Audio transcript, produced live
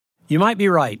You might be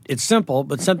right. It's simple,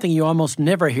 but something you almost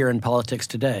never hear in politics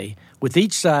today, with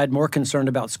each side more concerned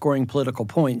about scoring political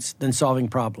points than solving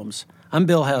problems. I'm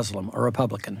Bill Haslam, a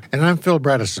Republican. And I'm Phil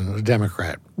Bredesen, a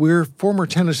Democrat. We're former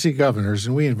Tennessee governors,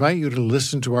 and we invite you to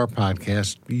listen to our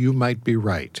podcast, You Might Be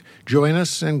Right. Join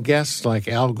us and guests like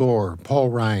Al Gore, Paul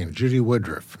Ryan, Judy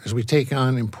Woodruff, as we take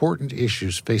on important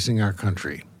issues facing our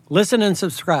country. Listen and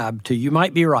subscribe to You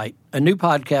Might Be Right, a new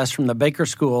podcast from the Baker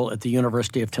School at the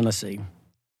University of Tennessee.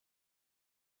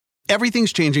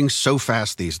 Everything's changing so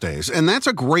fast these days, and that's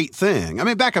a great thing. I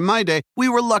mean, back in my day, we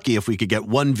were lucky if we could get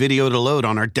one video to load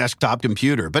on our desktop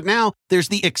computer. But now, there's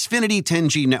the Xfinity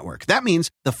 10G network. That means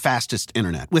the fastest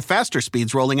internet, with faster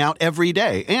speeds rolling out every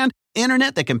day, and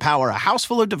internet that can power a house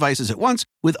full of devices at once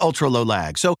with ultra-low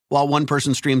lag. So while one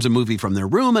person streams a movie from their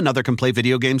room, another can play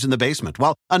video games in the basement,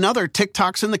 while another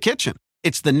TikToks in the kitchen.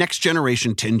 It's the next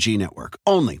generation 10G network,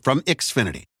 only from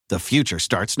Xfinity. The future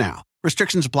starts now.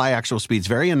 Restrictions apply. Actual speeds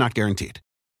vary and not guaranteed.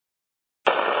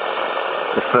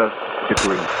 The first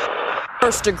degree.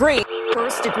 First degree.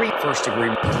 First degree. First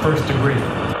degree. First degree.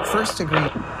 First degree.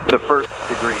 The first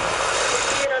degree. You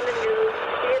see it on the news,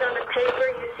 you see it on the paper,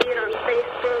 you see it on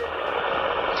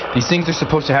Facebook. These things are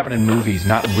supposed to happen in movies,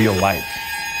 not in real life.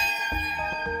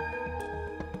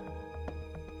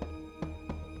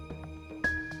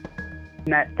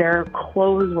 That their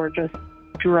clothes were just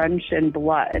drenched in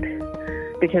blood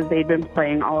because they'd been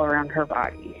playing all around her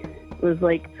body. It was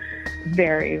like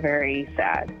very, very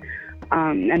sad.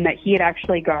 And that he had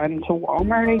actually gone to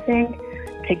Walmart, I think,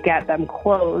 to get them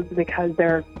clothes because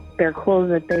their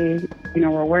clothes that they,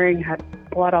 were wearing had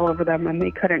blood all over them and they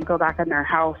couldn't go back in their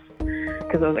house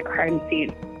because it was a crime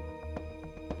scene.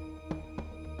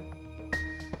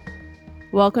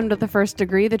 Welcome to The First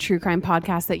Degree, the true crime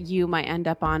podcast that you might end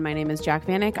up on. My name is Jack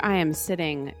Vanek. I am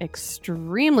sitting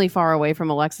extremely far away from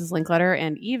Alexis Linkletter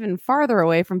and even farther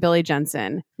away from Billy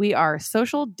Jensen. We are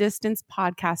social distance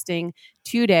podcasting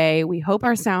today. We hope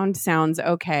our sound sounds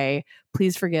okay.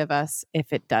 Please forgive us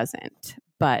if it doesn't.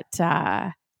 But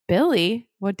Billy,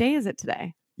 what day is it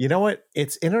today? You know what?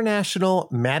 It's International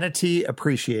Manatee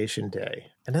Appreciation Day.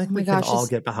 And I think we can all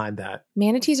get behind that.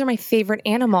 Manatees are my favorite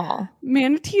animal.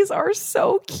 Manatees are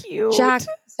so cute.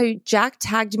 Jack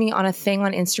tagged me on a thing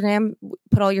on Instagram.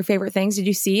 Put all your favorite things. Did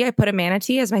you see? I put a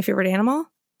manatee as my favorite animal.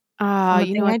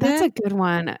 You know what? That's a good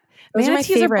one. Those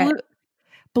Manatees are my favorite.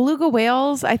 Beluga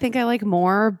whales, I think I like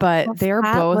more, but they're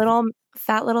both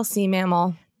fat little sea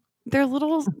mammal. They're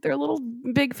little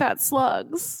big fat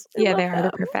slugs. Yeah, they are.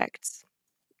 They're perfect.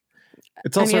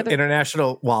 It's also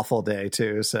International Waffle Day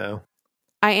too, so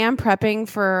I am prepping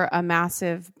for a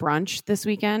massive brunch this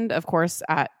weekend, of course,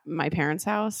 at my parents'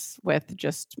 house with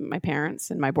just my parents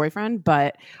and my boyfriend,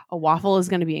 but a waffle is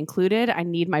going to be included. I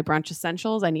need my brunch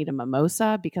essentials. I need a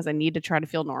mimosa because I need to try to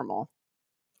feel normal.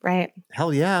 Right.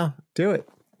 Hell yeah. Do it.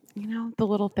 The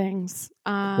little things.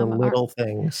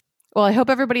 Things. Well, I hope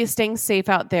everybody is staying safe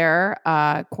out there,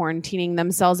 quarantining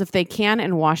themselves if they can,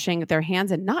 and washing their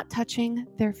hands and not touching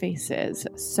their faces.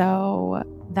 So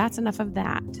that's enough of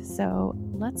that. So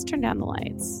let's turn down the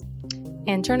lights.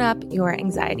 And turn up your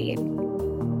anxiety.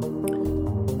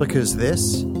 Because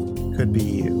this could be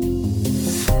you.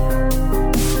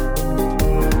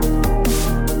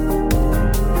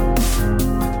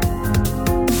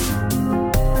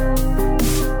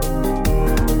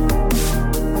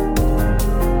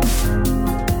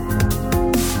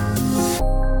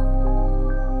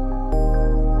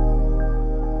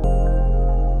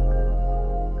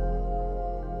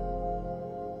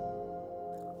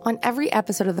 On every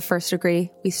episode of The First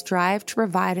Degree, we strive to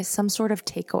provide some sort of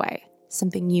takeaway,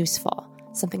 something useful,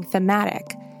 something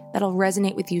thematic that'll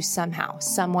resonate with you somehow,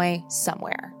 some way,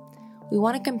 somewhere. We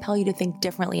want to compel you to think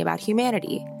differently about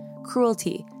humanity,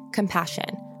 cruelty,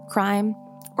 compassion, crime,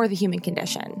 or the human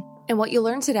condition. And what you'll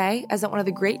learn today is that one of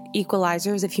the great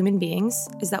equalizers of human beings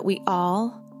is that we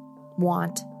all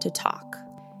want to talk.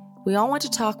 We all want to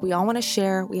talk. We all want to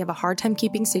share. We have a hard time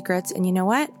keeping secrets. And you know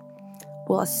what?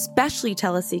 We'll especially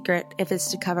tell a secret if it's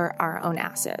to cover our own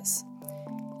asses.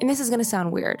 And this is going to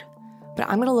sound weird, but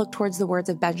I'm going to look towards the words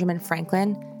of Benjamin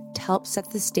Franklin to help set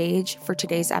the stage for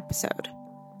today's episode.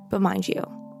 But mind you,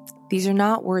 these are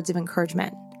not words of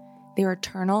encouragement. They are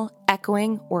eternal,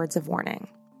 echoing words of warning.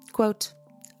 Quote,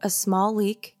 "A small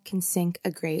leak can sink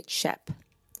a great ship."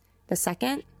 The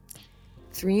second,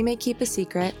 3 may keep a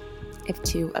secret if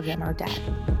 2 of them are dead.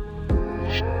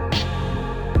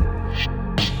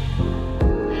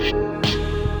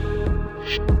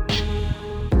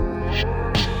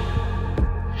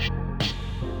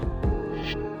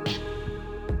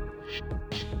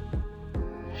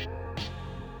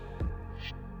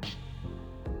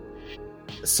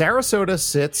 Sarasota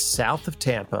sits south of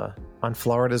Tampa on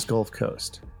Florida's Gulf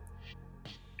Coast.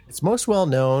 It's most well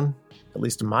known, at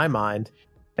least in my mind,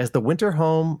 as the winter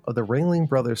home of the Ringling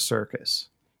Brothers Circus.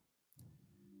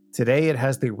 Today it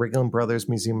has the Ringling Brothers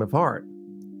Museum of Art.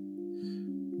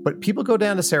 But people go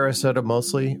down to Sarasota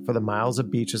mostly for the miles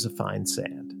of beaches of fine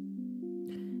sand.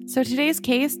 So today's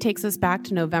case takes us back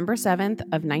to November 7th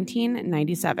of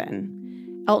 1997.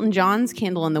 Elton John's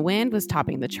Candle in the Wind was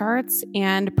topping the charts,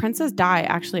 and Princess Di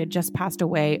actually had just passed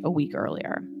away a week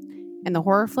earlier. And the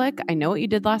horror flick, I Know What You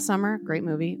Did Last Summer, great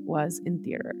movie, was in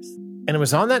theaters. And it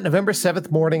was on that November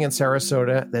 7th morning in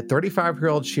Sarasota that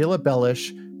 35-year-old Sheila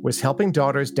Bellush was helping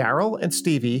daughters Daryl and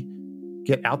Stevie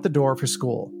get out the door for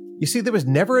school. You see, there was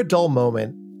never a dull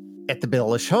moment at the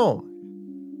Bellush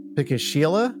home because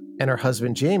Sheila and her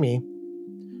husband Jamie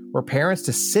were parents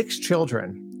to 6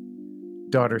 children,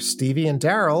 daughters Stevie and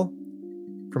Daryl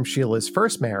from Sheila's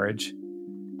first marriage,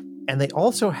 and they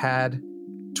also had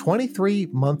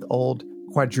 23-month-old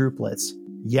quadruplets.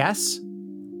 Yes,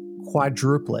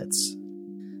 quadruplets.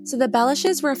 So the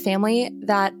Bellushes were a family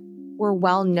that were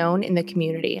well known in the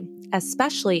community,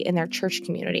 especially in their church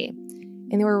community.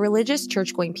 And they were religious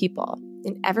church-going people.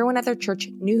 And everyone at their church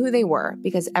knew who they were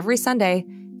because every Sunday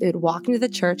they would walk into the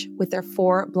church with their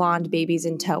 4 blonde babies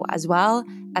in tow, as well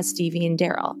as Stevie and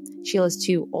Daryl, Sheila's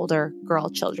 2 older girl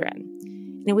children.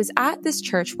 And it was at this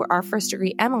church where our first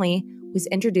degree Emily was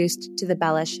introduced to the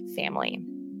Bellush family.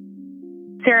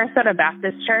 Sarasota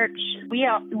Baptist Church. We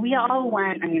all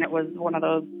went. I mean, it was one of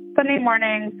those Sunday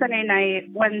morning, Sunday night,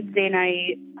 Wednesday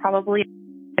night, probably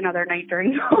another night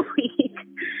during the week.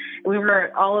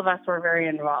 All of us were very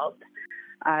involved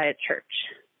at church.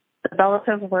 The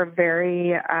Bellushes were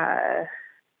very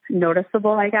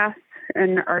noticeable, I guess,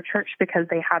 in our church because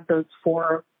they had those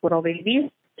 4 little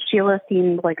babies. Sheila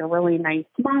seemed like a really nice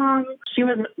mom.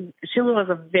 Sheila was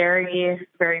a very,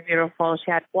 very beautiful.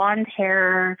 She had blonde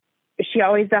hair. She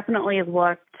always definitely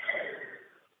looked,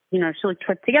 she looked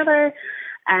put together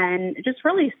and just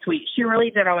really sweet. She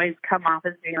really did always come off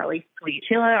as being really sweet.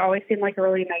 Sheila always seemed like a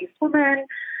really nice woman.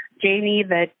 Jamie,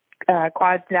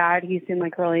 Quad's dad, he seemed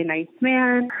like a really nice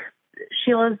man.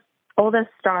 Sheila's oldest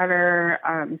daughter,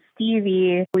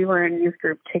 Stevie, we were in youth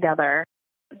group together.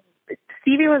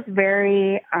 Stevie was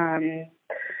very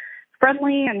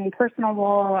friendly and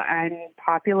personable and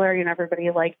popular, and everybody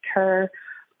liked her.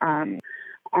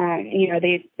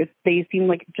 They seemed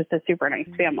like just a super nice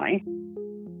family.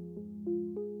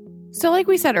 So like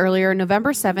we said earlier,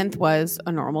 November 7th was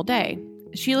a normal day.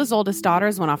 Sheila's oldest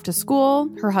daughters went off to school.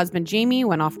 Her husband, Jamie,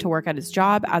 went off to work at his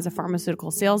job as a pharmaceutical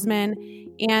salesman.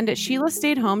 And Sheila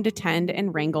stayed home to tend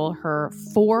and wrangle her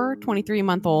 4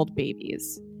 23-month-old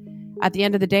babies. At the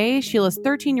end of the day, Sheila's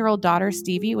 13-year-old daughter,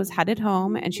 Stevie, was headed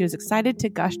home, and she was excited to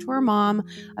gush to her mom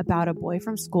about a boy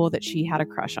from school that she had a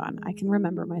crush on. I can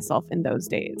remember myself in those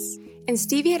days. And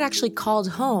Stevie had actually called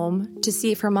home to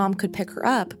see if her mom could pick her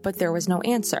up, but there was no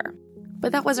answer.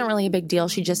 But that wasn't really a big deal.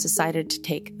 She just decided to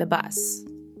take the bus.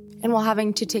 And while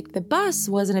having to take the bus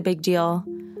wasn't a big deal,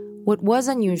 what was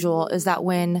unusual is that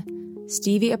when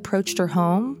Stevie approached her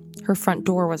home, her front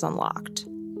door was unlocked.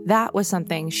 That was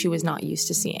something she was not used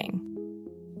to seeing.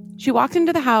 She walked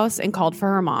into the house and called for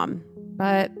her mom,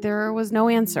 but there was no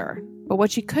answer. But what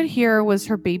she could hear was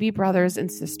her baby brothers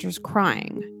and sisters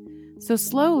crying. So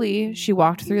slowly, she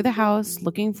walked through the house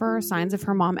looking for signs of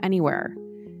her mom anywhere.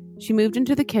 She moved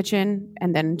into the kitchen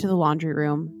and then into the laundry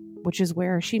room, which is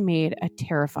where she made a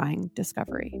terrifying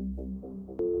discovery.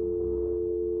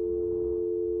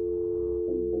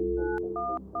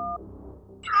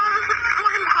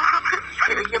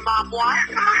 Your mom what?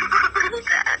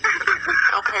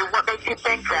 Okay, what makes you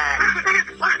think that?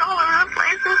 Look all around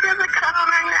places, there's a cut on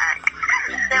her neck.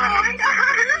 Then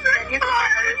you call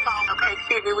her phone. Okay,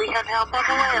 Stevie, we have help on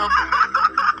the way.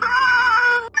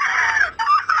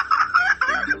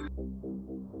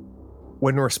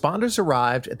 When responders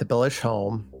arrived at the Bellush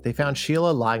home, they found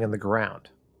Sheila lying on the ground.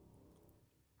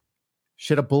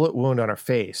 She had a bullet wound on her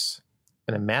face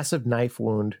and a massive knife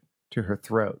wound to her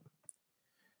throat.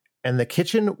 And the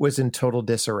kitchen was in total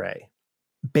disarray.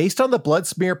 Based on the blood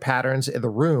smear patterns in the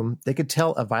room, they could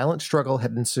tell a violent struggle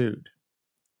had ensued.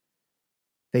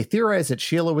 They theorized that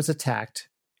Sheila was attacked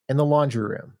in the laundry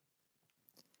room.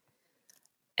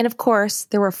 And of course,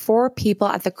 there were 4 people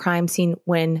at the crime scene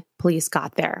when police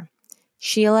got there.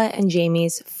 Sheila and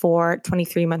Jamie's 4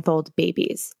 23-month-old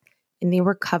babies, and they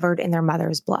were covered in their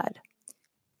mother's blood.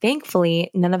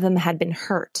 Thankfully, none of them had been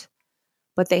hurt,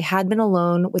 but they had been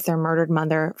alone with their murdered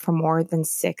mother for more than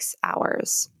 6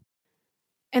 hours.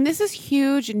 And this is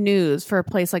huge news for a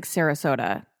place like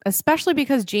Sarasota. especially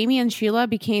because Jamie and Sheila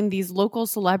became these local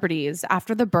celebrities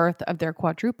after the birth of their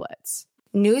quadruplets.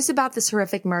 News about this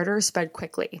horrific murder spread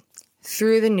quickly.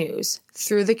 Through the news,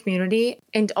 through the community,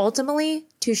 and ultimately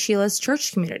to Sheila's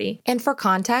church community. And for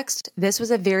context, this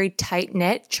was a very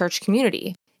tight-knit church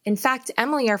community. In fact,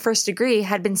 Emily, our first degree,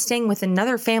 had been staying with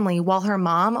another family while her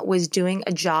mom was doing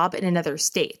a job in another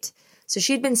state. So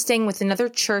she'd been staying with another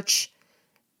church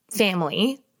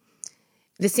family,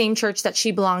 the same church that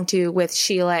she belonged to with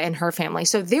Sheila and her family.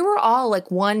 So they were all like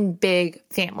one big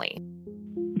family.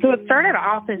 So it started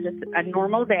off as just a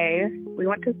normal day. We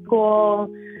went to school,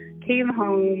 came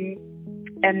home,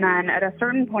 and then at a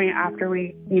certain point after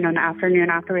in the afternoon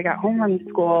after we got home from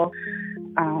school,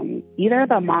 either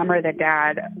the mom or the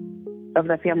dad of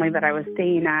the family that I was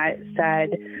staying at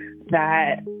said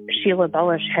that Sheila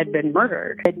Bellush had been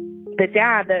murdered. The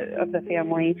dad of the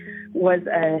family was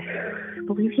a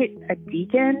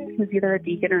deacon. He was either a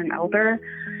deacon or an elder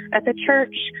at the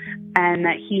church, and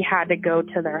that he had to go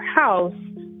to their house.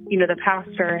 The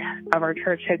pastor of our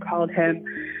church had called him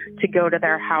to go to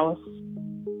their house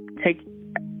to,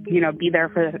 be there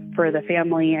for the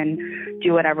family and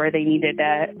do whatever they needed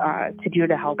to do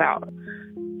to help out.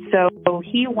 So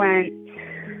he went,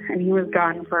 and he was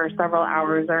gone for several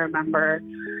hours, I remember.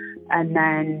 And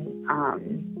then,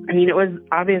 it was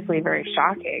obviously very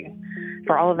shocking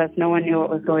for all of us. No one knew what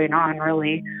was going on,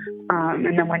 really.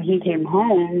 And then when he came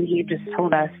home, he just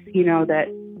told us, that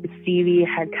Stevie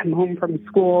had come home from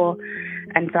school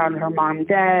and found her mom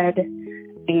dead,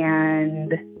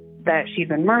 and that she'd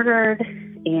been murdered,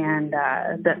 and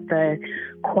that the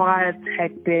quads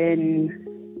had been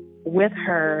with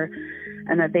her,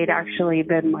 and that they'd actually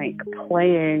been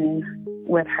playing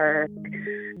with her,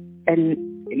 and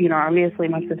obviously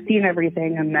must have seen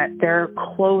everything, and that their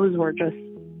clothes were just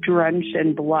drenched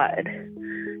in blood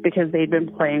because they'd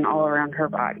been playing all around her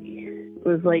body. It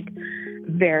was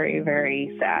very,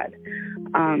 very sad.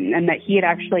 And that he had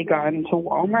actually gone to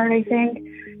Walmart, I think,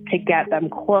 to get them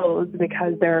clothes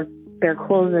because their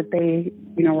clothes that they,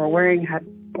 were wearing had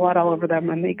blood all over them,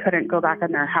 and they couldn't go back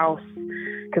in their house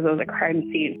because it was a crime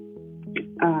scene.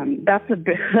 That's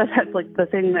the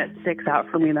thing that sticks out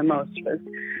for me the most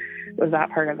was that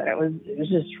part of it. It was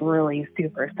just really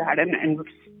super sad and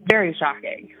very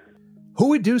shocking. Who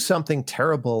would do something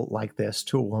terrible like this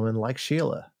to a woman like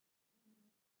Sheila?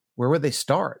 Where would they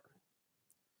start?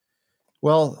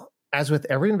 Well, as with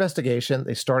every investigation,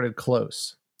 they started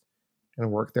close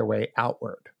and worked their way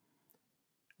outward.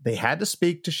 They had to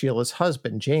speak to Sheila's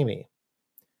husband, Jamie,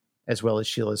 as well as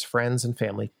Sheila's friends and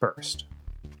family first.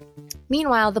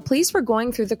 Meanwhile, the police were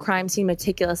going through the crime scene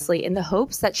meticulously in the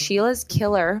hopes that Sheila's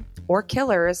killer or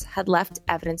killers had left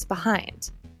evidence behind.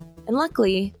 And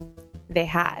luckily, they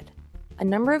had. A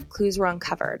number of clues were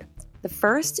uncovered. The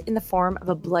first in the form of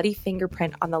a bloody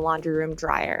fingerprint on the laundry room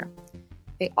dryer.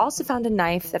 They also found a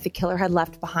knife that the killer had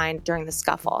left behind during the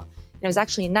scuffle. And it was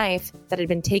actually a knife that had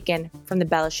been taken from the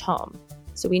Bellush home.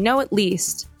 So we know at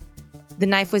least the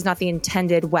knife was not the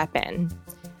intended weapon.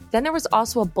 Then there was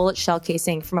also a bullet shell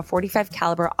casing from a .45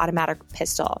 caliber automatic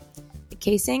pistol. A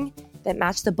casing that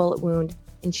matched the bullet wound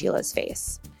in Sheila's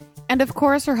face. And of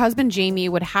course, her husband Jamie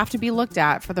would have to be looked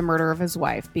at for the murder of his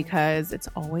wife because it's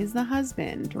always the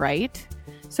husband, right?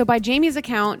 So by Jamie's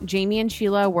account, Jamie and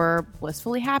Sheila were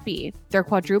blissfully happy. Their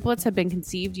quadruplets had been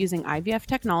conceived using IVF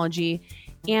technology,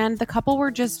 and the couple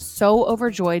were just so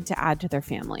overjoyed to add to their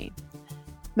family.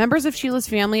 Members of Sheila's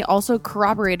family also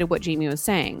corroborated what Jamie was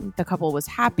saying. The couple was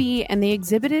happy, and they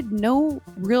exhibited no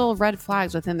real red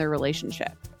flags within their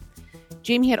relationship.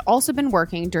 Jamie had also been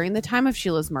working during the time of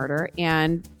Sheila's murder,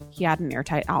 and he had an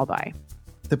airtight alibi.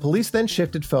 The police then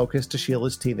shifted focus to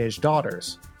Sheila's teenage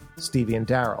daughters, Stevie and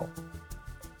Daryl.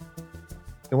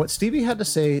 And what Stevie had to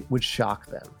say would shock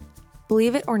them.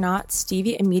 Believe it or not,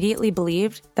 Stevie immediately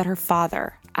believed that her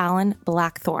father, Alan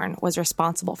Blackthorne, was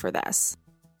responsible for this.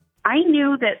 I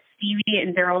knew that Stevie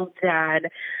and Daryl's dad,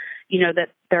 that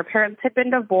their parents had been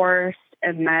divorced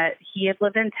and that he had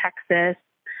lived in Texas.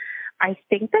 I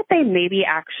think that they maybe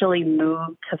actually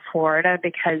moved to Florida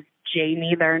because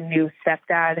Jamie, their new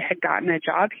stepdad, had gotten a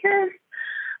job here.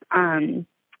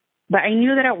 But I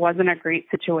knew that it wasn't a great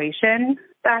situation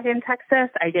back in Texas.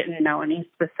 I didn't know any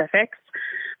specifics,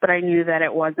 but I knew that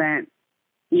it wasn't,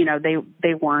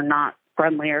 they were not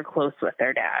friendly or close with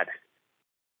their dad.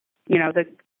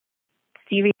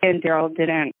 Stevie and Daryl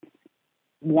didn't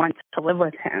want to live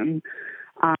with him.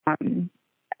 I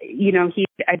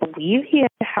believe he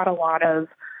had a lot of,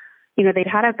 they'd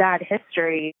had a bad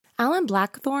history. Alan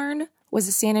Blackthorne was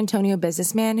a San Antonio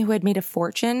businessman who had made a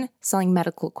fortune selling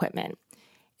medical equipment.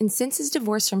 And since his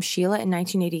divorce from Sheila in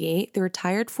 1988, the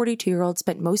retired 42-year-old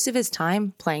spent most of his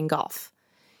time playing golf.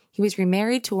 He was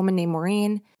remarried to a woman named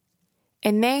Maureen,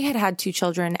 and they had had 2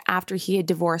 children after he had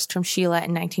divorced from Sheila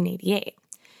in 1988.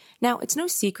 Now, it's no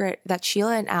secret that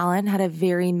Sheila and Alan had a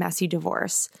very messy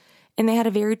divorce, and they had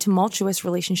a very tumultuous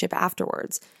relationship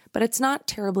afterwards. But it's not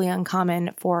terribly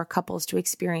uncommon for couples to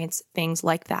experience things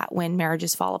like that when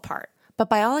marriages fall apart. But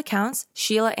by all accounts,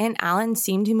 Sheila and Alan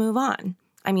seemed to move on.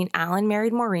 I mean, Alan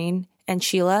married Maureen, and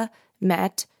Sheila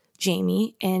met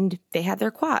Jamie, and they had their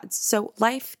quads. So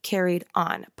life carried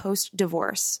on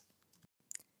post-divorce.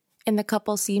 And the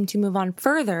couple seemed to move on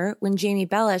further when Jamie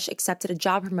Bellush accepted a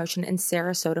job promotion in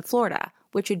Sarasota, Florida,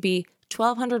 which would be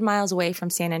 1,200 miles away from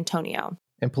San Antonio.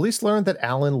 And police learned that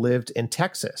Alan lived in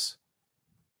Texas,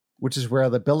 which is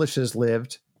where the Bellushes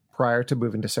lived prior to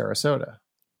moving to Sarasota.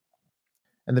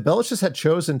 And the Bellushes had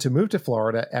chosen to move to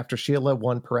Florida after Sheila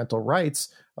won parental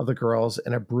rights of the girls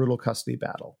in a brutal custody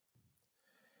battle.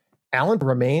 Alan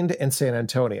remained in San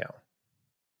Antonio,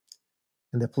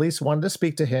 and the police wanted to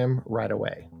speak to him right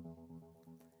away.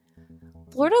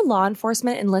 Florida law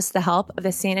enforcement enlists the help of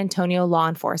the San Antonio law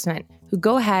enforcement, who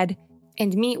go ahead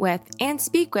and meet with and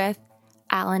speak with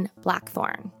Alan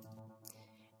Blackthorne.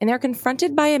 And they're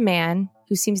confronted by a man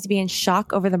who seems to be in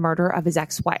shock over the murder of his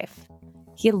ex-wife.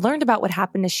 He had learned about what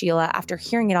happened to Sheila after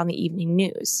hearing it on the evening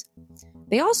news.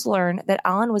 They also learned that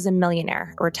Alan was a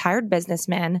millionaire, a retired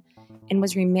businessman, and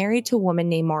was remarried to a woman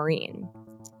named Maureen.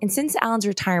 And since Alan's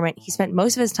retirement, he spent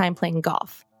most of his time playing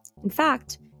golf. In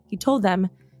fact, he told them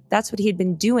that's what he had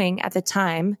been doing at the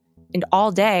time and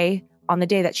all day on the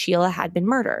day that Sheila had been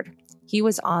murdered. He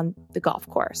was on the golf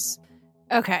course.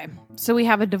 Okay, so we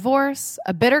have a divorce,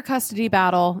 a bitter custody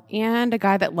battle, and a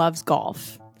guy that loves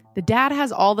golf. The dad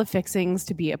has all the fixings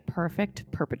to be a perfect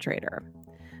perpetrator.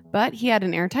 But he had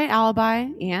an airtight alibi,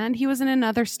 and he was in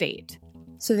another state.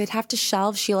 So they'd have to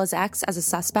shelve Sheila's ex as a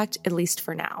suspect, at least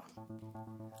for now.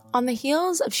 On the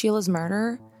heels of Sheila's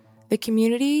murder, the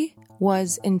community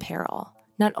was in peril.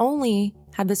 Not only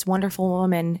had this wonderful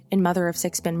woman and mother of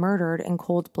 6 been murdered in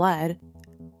cold blood,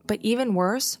 but even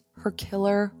worse, her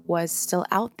killer was still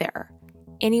out there.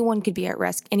 Anyone could be at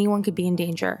risk. Anyone could be in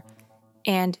danger.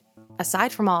 And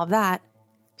aside from all of that,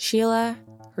 Sheila,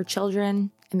 her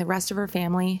children, and the rest of her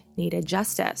family needed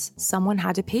justice. Someone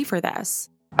had to pay for this.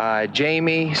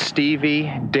 Jamie, Stevie,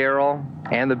 Daryl,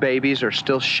 and the babies are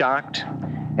still shocked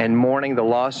and mourning the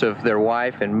loss of their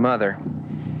wife and mother.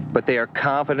 But they are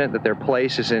confident that her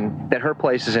place is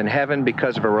in heaven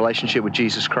because of her relationship with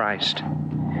Jesus Christ.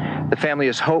 The family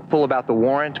is hopeful about the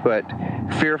warrant, but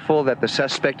fearful that the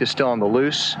suspect is still on the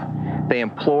loose. They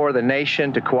implore the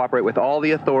nation to cooperate with all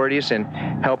the authorities in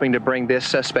helping to bring this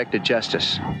suspect to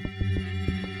justice.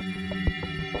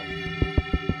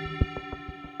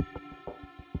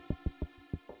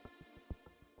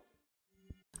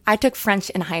 I took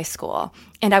French in high school,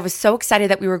 and I was so excited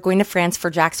that we were going to France for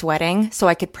Jack's wedding so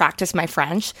I could practice my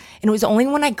French. And it was only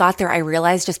when I got there I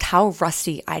realized just how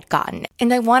rusty I'd gotten.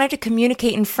 And I wanted to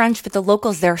communicate in French with the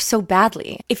locals there so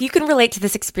badly. If you can relate to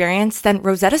this experience, then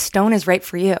Rosetta Stone is right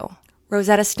for you.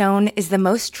 Rosetta Stone is the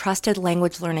most trusted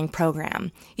language learning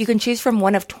program. You can choose from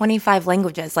one of 25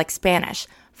 languages like Spanish,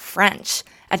 French,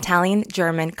 Italian,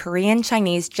 German, Korean,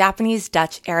 Chinese, Japanese,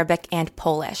 Dutch, Arabic, and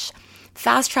Polish.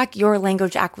 Fast-track your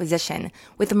language acquisition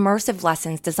with immersive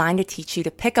lessons designed to teach you to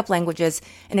pick up languages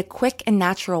in a quick and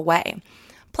natural way.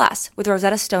 Plus, with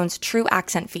Rosetta Stone's True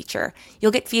Accent feature,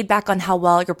 you'll get feedback on how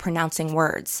well you're pronouncing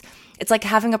words. It's like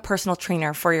having a personal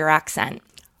trainer for your accent.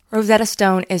 Rosetta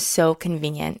Stone is so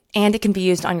convenient, and it can be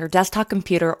used on your desktop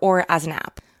computer or as an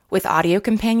app, with audio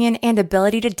companion and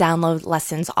ability to download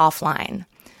lessons offline.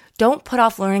 Don't put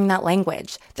off learning that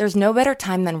language. There's no better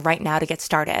time than right now to get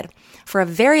started. For a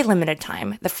very limited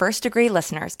time, the First Degree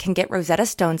listeners can get Rosetta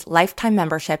Stone's lifetime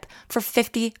membership for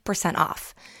 50%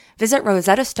 off. Visit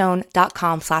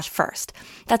rosettastone.com/first.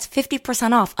 That's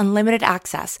 50% off unlimited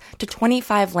access to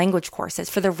 25 language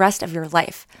courses for the rest of your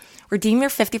life. Redeem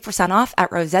your 50% off at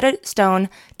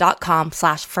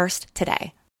rosettastone.com/first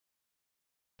today.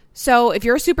 So if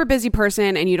you're a super busy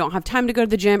person and you don't have time to go to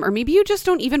the gym, or maybe you just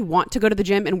don't even want to go to the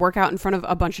gym and work out in front of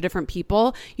a bunch of different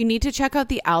people, you need to check out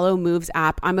the Alo Moves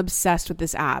app. I'm obsessed with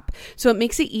this app. So it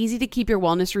makes it easy to keep your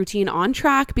wellness routine on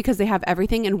track because they have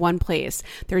everything in one place.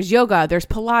 There's yoga, there's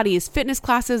Pilates, fitness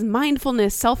classes,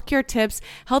 mindfulness, self-care tips,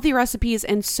 healthy recipes,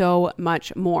 and so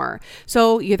much more.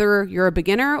 So either you're a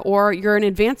beginner or you're an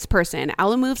advanced person,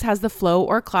 Alo Moves has the flow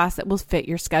or class that will fit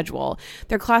your schedule.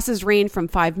 Their classes range from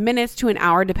 5 minutes to an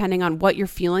hour depending depending on what you're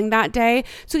feeling that day.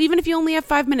 So even if you only have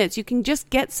 5 minutes, you can just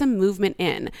get some movement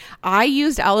in. I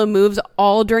used Alo Moves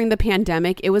all during the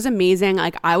pandemic. It was amazing.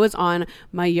 Like, I was on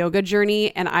my yoga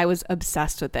journey and I was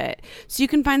obsessed with it. So you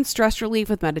can find stress relief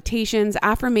with meditations,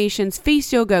 affirmations,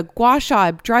 face yoga, gua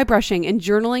sha, dry brushing, and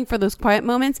journaling for those quiet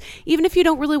moments, even if you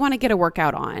don't really want to get a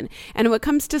workout on. And when it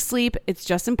comes to sleep, it's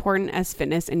just important as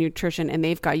fitness and nutrition, and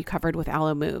they've got you covered with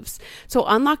Alo Moves. So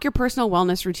unlock your personal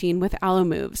wellness routine with Alo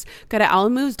Moves. Go to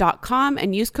alomoves.com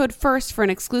and use code FIRST for an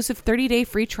exclusive 30-day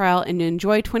free trial and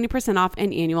enjoy 20% off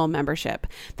an annual membership.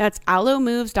 That's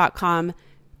alomoves.com,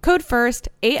 code FIRST,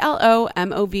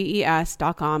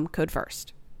 ALOMOVES.com, code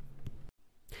FIRST.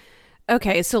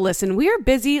 Okay, so listen, we are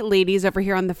busy ladies over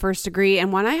here on The First Degree,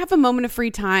 and when I have a moment of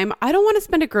free time, I don't want to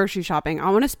spend it grocery shopping. I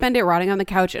want to spend it rotting on the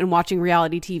couch and watching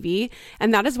reality TV,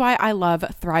 and that is why I love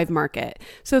Thrive Market.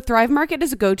 So Thrive Market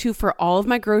is a go-to for all of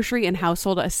my grocery and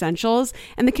household essentials,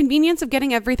 and the convenience of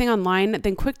getting everything online,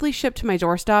 then quickly shipped to my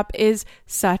doorstep is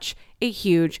such a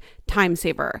huge time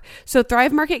saver. So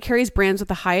Thrive Market carries brands with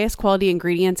the highest quality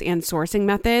ingredients and sourcing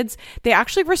methods. They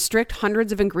actually restrict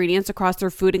hundreds of ingredients across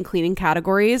their food and cleaning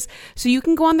categories. So you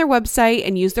can go on their website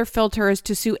and use their filters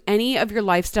to suit any of your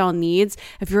lifestyle needs.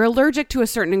 If you're allergic to a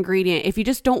certain ingredient, if you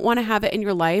just don't want to have it in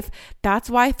your life, that's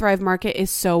why Thrive Market is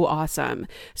so awesome.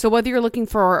 So whether you're looking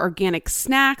for organic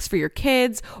snacks for your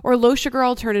kids or low sugar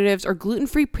alternatives or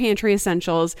gluten-free pantry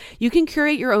essentials, you can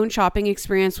curate your own shopping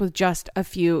experience with just a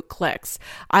few clicks.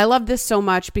 I love this so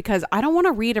much because I don't want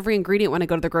to read every ingredient when I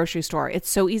go to the grocery store. It's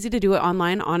so easy to do it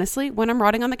online, honestly, when I'm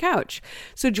rotting on the couch.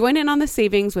 So join in on the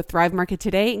savings with Thrive Market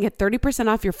today and get 30%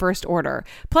 off your first order,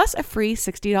 plus a free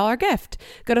 $60 gift.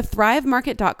 Go to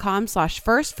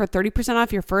thrivemarket.com/first for 30%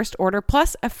 off your first order,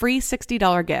 plus a free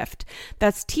 $60 gift.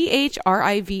 That's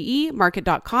THRIVE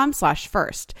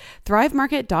market.com/first.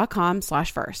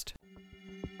 thrivemarket.com/first.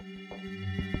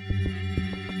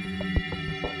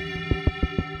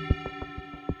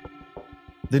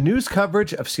 The news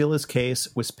coverage of Sheila's case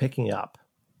was picking up,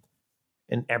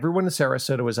 and everyone in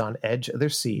Sarasota was on edge of their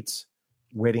seats,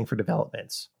 waiting for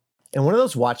developments. And one of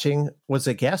those watching was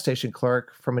a gas station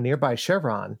clerk from a nearby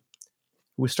Chevron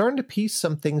who was starting to piece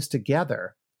some things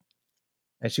together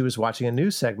as she was watching a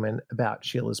news segment about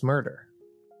Sheila's murder.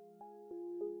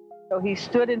 So he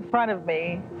stood in front of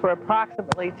me for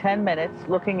approximately 10 minutes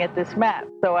looking at this map.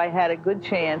 So I had a good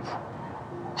chance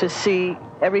to see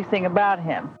everything about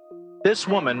him. This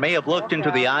woman may have looked into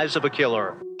the eyes of a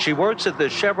killer. She works at the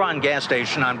Chevron gas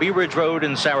station on Bee Ridge Road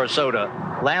in Sarasota.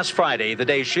 Last Friday, the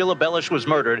day Sheila Bellush was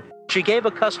murdered, she gave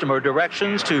a customer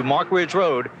directions to Mark Ridge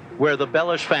Road, where the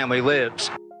Bellush family lives.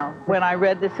 When I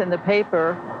read this in the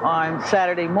paper on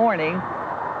Saturday morning,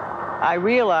 I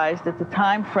realized that the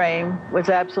time frame was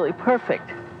absolutely perfect.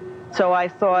 So I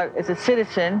thought, as a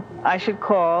citizen, I should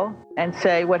call and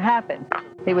say what happened.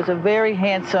 He was a very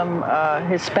handsome,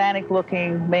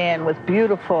 Hispanic-looking man with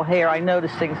beautiful hair. I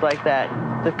noticed things like that,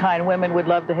 the kind women would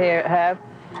love to have.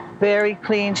 Very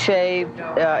clean-shaved,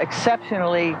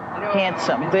 exceptionally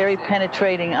handsome, very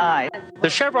penetrating eyes.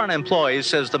 The Chevron employee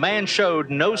says the man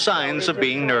showed no signs of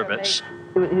being nervous.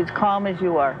 He was calm as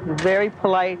you are. He was very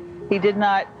polite. He did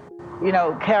not,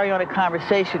 carry on a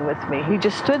conversation with me. He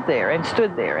just stood there. And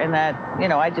that,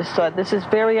 I just thought this is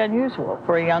very unusual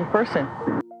for a young person.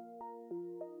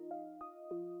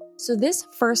 So this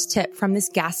first tip from this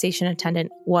gas station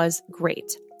attendant was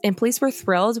great, and police were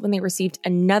thrilled when they received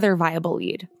another viable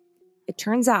lead. It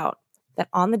turns out that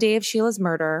on the day of Sheila's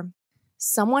murder,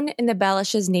 someone in the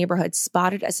Bellush's neighborhood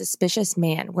spotted a suspicious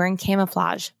man wearing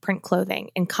camouflage, print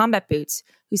clothing, and combat boots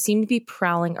who seemed to be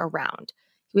prowling around.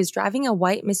 He was driving a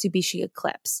white Mitsubishi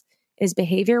Eclipse. His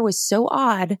behavior was so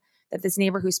odd that this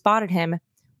neighbor who spotted him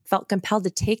felt compelled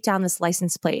to take down this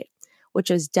license plate,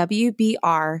 which was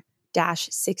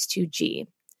WBR-62G.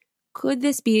 Could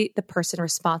this be the person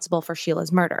responsible for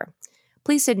Sheila's murder?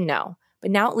 Police didn't know,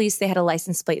 but now at least they had a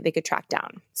license plate they could track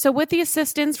down. So with the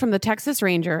assistance from the Texas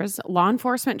Rangers, law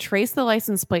enforcement traced the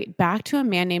license plate back to a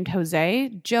man named Jose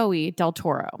Joey Del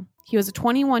Toro. He was a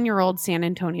 21-year-old San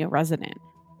Antonio resident.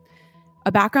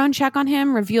 A background check on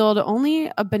him revealed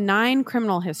only a benign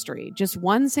criminal history, just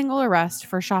one single arrest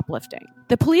for shoplifting.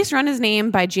 The police run his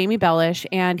name by Jamie Bellush,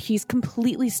 and he's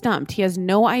completely stumped. He has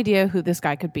no idea who this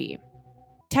guy could be.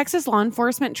 Texas law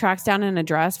enforcement tracks down an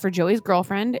address for Joey's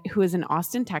girlfriend, who is in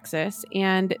Austin, Texas,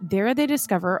 and there they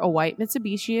discover a white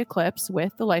Mitsubishi Eclipse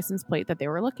with the license plate that they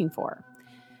were looking for.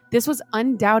 This was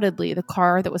undoubtedly the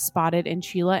car that was spotted in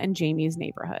Sheila and Jamie's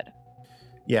neighborhood.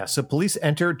 Yeah, so police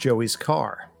enter Joey's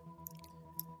car.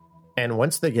 And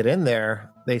once they get in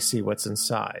there, they see what's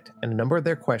inside, and a number of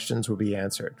their questions will be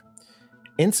answered.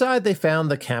 Inside, they found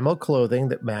the camo clothing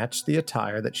that matched the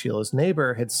attire that Sheila's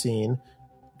neighbor had seen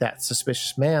that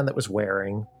suspicious man that was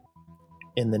wearing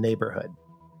in the neighborhood.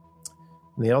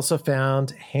 And they also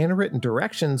found handwritten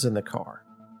directions in the car,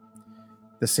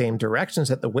 the same directions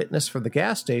that the witness from the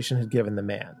gas station had given the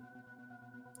man.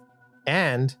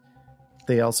 And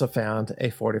they also found a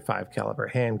 .45 caliber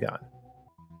handgun.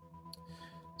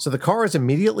 So the car is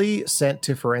immediately sent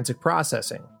to forensic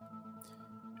processing,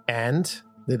 and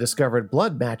they discovered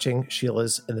blood matching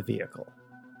Sheila's in the vehicle.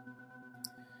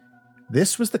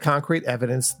 This was the concrete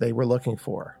evidence they were looking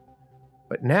for.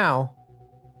 But now,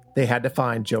 they had to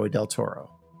find Joey Del Toro.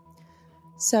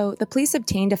 So the police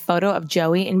obtained a photo of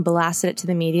Joey and blasted it to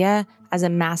the media as a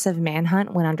massive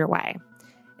manhunt went underway.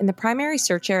 And the primary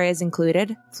search areas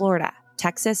included Florida,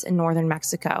 Texas, and northern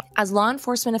Mexico, as law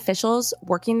enforcement officials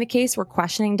working the case were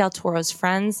questioning Del Toro's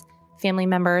friends, family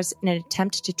members, in an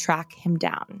attempt to track him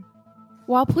down.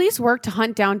 While police worked to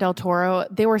hunt down Del Toro,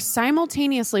 they were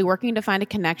simultaneously working to find a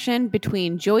connection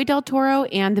between Joey Del Toro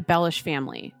and the Bellush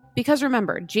family. Because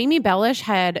remember, Jamie Bellush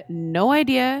had no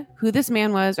idea who this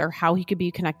man was or how he could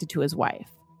be connected to his wife.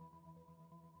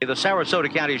 The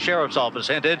Sarasota County Sheriff's Office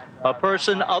hinted a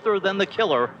person other than the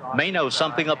killer may know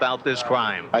something about this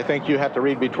crime. I think you have to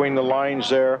read between the lines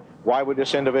there. Why would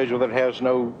this individual that has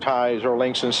no ties or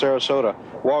links in Sarasota,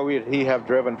 why would he have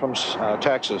driven from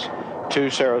Texas to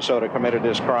Sarasota, committed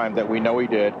this crime that we know he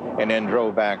did, and then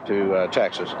drove back to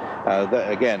Texas?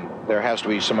 Again, there has to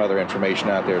be some other information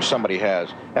out there. Somebody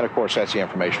has. And, of course, that's the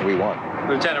information we want.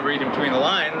 Lieutenant, reading between the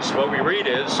lines, what we read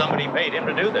is somebody paid him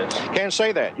to do this. Can't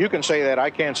say that. You can say that.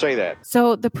 I can't say that.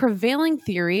 So the prevailing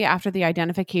theory after the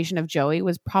identification of Joey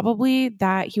was probably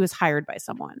that he was hired by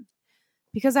someone.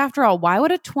 Because after all, why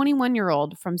would a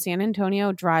 21-year-old from San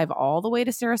Antonio drive all the way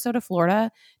to Sarasota, Florida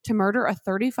to murder a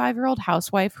 35-year-old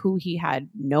housewife who he had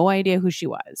no idea who she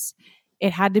was?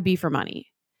 It had to be for money.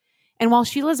 And while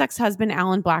Sheila's ex-husband,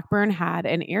 Alan Blackburn, had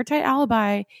an airtight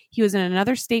alibi, he was in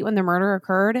another state when the murder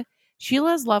occurred,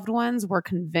 Sheila's loved ones were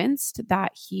convinced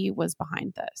that he was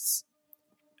behind this.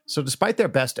 So despite their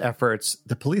best efforts,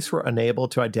 the police were unable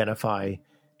to identify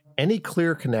any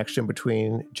clear connection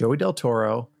between Joey Del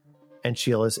Toro and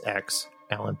Sheila's ex,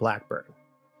 Alan Blackburn.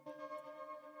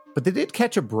 But they did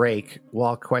catch a break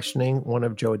while questioning one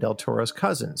of Joey Del Toro's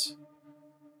cousins.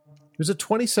 He was a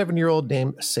 27-year-old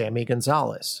named Sammy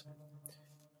Gonzalez.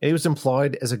 And he was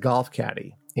employed as a golf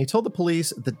caddy. He told the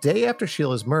police the day after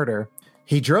Sheila's murder,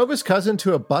 he drove his cousin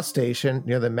to a bus station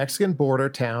near the Mexican border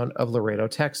town of Laredo,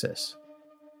 Texas.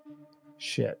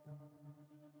 Shit.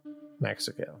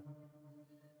 Mexico.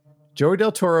 Joey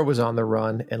Del Toro was on the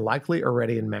run and likely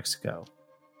already in Mexico,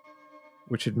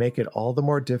 which would make it all the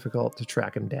more difficult to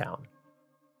track him down.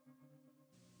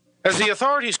 As the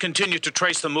authorities continue to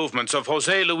trace the movements of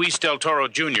Jose Luis Del Toro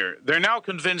Jr., they're now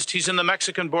convinced he's in the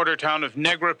Mexican border town of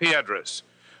Negra Piedras.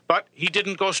 But he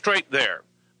didn't go straight there.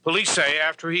 Police say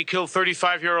after he killed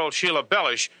 35-year-old Sheila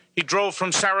Bellush, he drove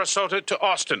from Sarasota to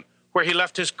Austin, where he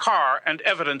left his car and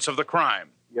evidence of the crime.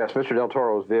 Yes, Mr. Del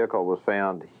Toro's vehicle was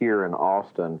found here in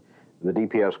Austin. The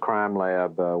DPS crime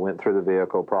lab went through the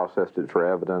vehicle, processed it for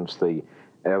evidence. The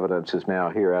evidence is now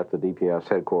here at the DPS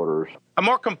headquarters. A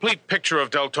more complete picture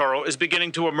of Del Toro is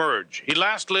beginning to emerge. He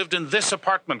last lived in this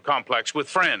apartment complex with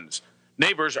friends.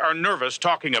 Neighbors are nervous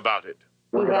talking about it.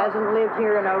 He hasn't lived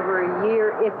here in over a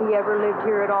year. If he ever lived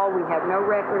here at all, we have no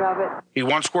record of it. He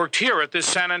once worked here at this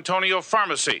San Antonio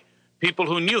pharmacy. People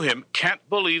who knew him can't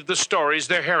believe the stories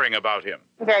they're hearing about him.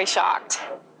 Very shocked.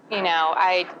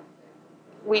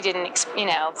 We didn't,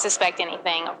 suspect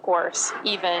anything, of course,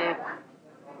 even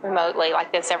remotely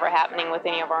like this ever happening with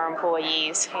any of our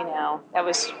employees. It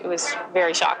was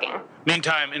very shocking.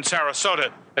 Meantime, in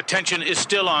Sarasota, attention is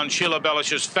still on Sheila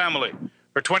Bellush's family.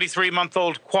 Her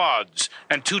 23-month-old quads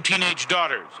and 2 teenage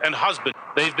daughters and husband,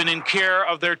 they've been in care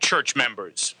of their church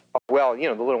members. Well, the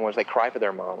little ones, they cry for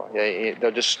their mama.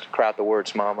 They'll just cry out the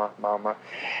words, mama, mama.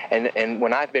 And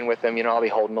when I've been with them, I'll be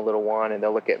holding the little one, and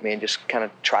they'll look at me and just kind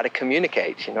of try to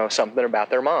communicate, something about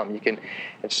their mom.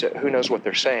 Who knows what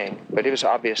they're saying, but it was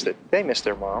obvious that they miss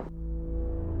their mom.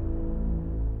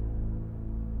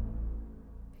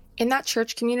 In that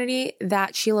church community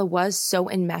that Sheila was so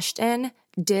enmeshed in,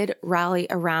 did rally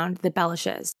around the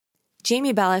Bellushes.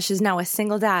 Jamie Bellush is now a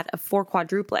single dad of 4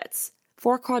 quadruplets.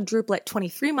 4 quadruplet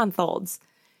 23-month-olds.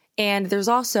 And there's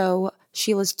also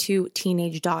Sheila's 2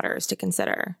 teenage daughters to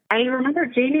consider. I remember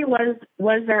Jamie was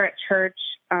there at church.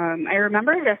 I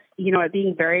remember just, it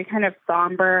being very kind of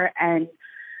somber and,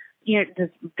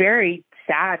 just very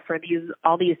sad for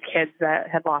all these kids that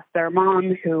had lost their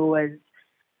mom, who was,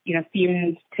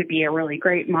 seemed to be a really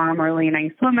great mom, really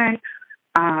nice woman.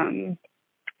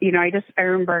 I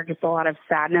remember just a lot of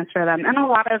sadness for them and a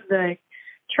lot of the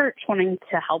church wanting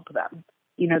to help them.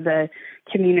 The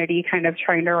community kind of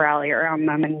trying to rally around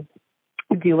them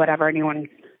and do whatever anyone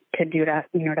could do to,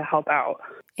 to help out.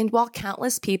 And while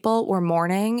countless people were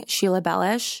mourning Sheila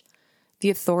Bellush, the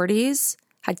authorities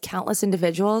had countless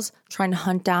individuals trying to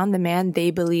hunt down the man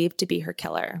they believed to be her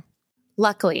killer.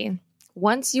 Luckily,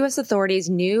 once U.S. authorities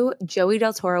knew Joey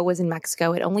Del Toro was in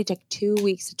Mexico, it only took 2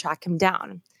 weeks to track him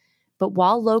down. But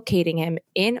while locating him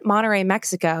in Monterrey,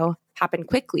 Mexico happened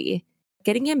quickly,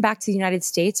 getting him back to the United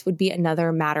States would be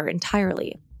another matter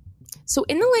entirely. So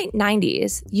in the late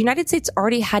 90s, the United States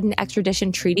already had an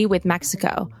extradition treaty with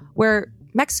Mexico, where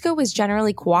Mexico was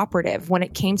generally cooperative when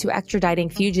it came to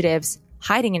extraditing fugitives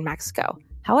hiding in Mexico.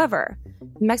 However,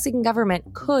 the Mexican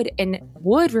government could and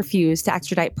would refuse to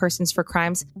extradite persons for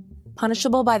crimes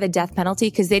punishable by the death penalty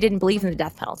because they didn't believe in the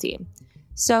death penalty.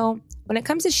 So when it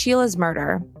comes to Sheila's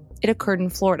murder, it occurred in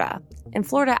Florida. In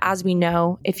Florida, as we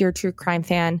know, if you're a true crime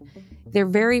fan, they're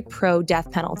very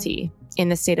pro-death penalty in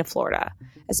the state of Florida,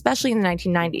 especially in the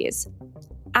 1990s,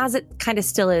 as it kind of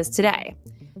still is today.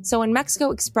 So when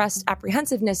Mexico expressed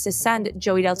apprehensiveness to send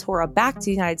Joey Del Toro back to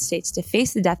the United States to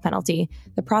face the death penalty,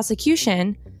 the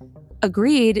prosecution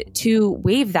agreed to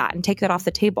waive that and take that off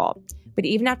the table. But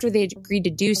even after they agreed to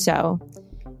do so,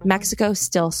 Mexico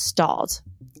still stalled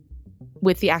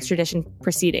with the extradition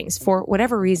proceedings for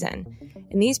whatever reason.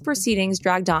 And these proceedings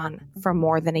dragged on for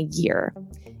more than a year,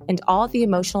 and all at the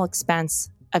emotional expense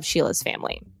of Sheila's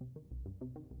family.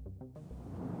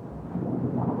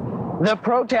 The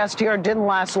protest here didn't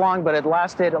last long, but it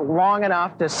lasted long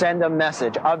enough to send a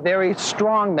message, a very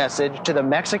strong message to the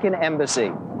Mexican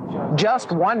embassy.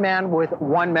 Just one man with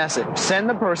one message. Send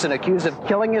the person accused of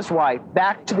killing his wife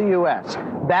back to the U.S.,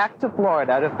 back to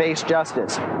Florida to face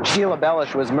justice. Sheila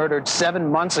Bellush was murdered 7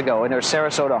 months ago in her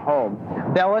Sarasota home.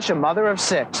 Bellush, a mother of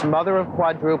 6, mother of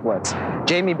quadruplets.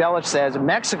 Jamie Bellush says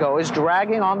Mexico is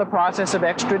dragging on the process of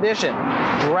extradition,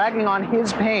 dragging on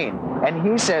his pain. And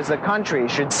he says the country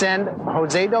should send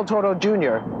Jose Del Toro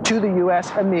Jr. to the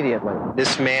U.S. immediately.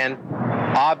 This man,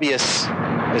 obvious,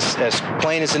 as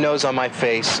plain as the nose on my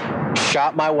face,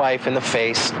 shot my wife in the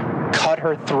face, cut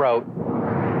her throat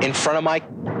in front of my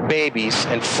babies,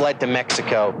 and fled to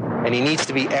Mexico. And he needs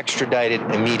to be extradited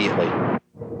immediately.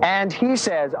 And he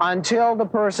says until the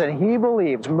person he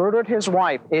believes murdered his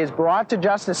wife is brought to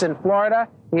justice in Florida,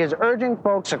 he is urging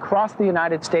folks across the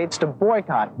United States to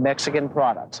boycott Mexican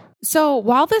products. So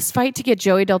while this fight to get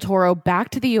Joey Del Toro back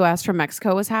to the U.S. from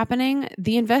Mexico was happening,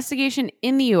 the investigation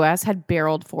in the U.S. had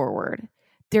barreled forward.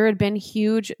 There had been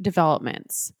huge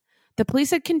developments. The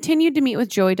police had continued to meet with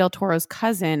Joey Del Toro's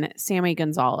cousin, Sammy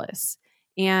Gonzalez.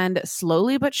 And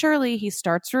slowly but surely, he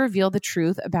starts to reveal the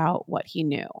truth about what he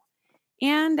knew.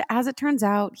 And as it turns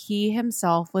out, he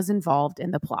himself was involved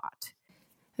in the plot.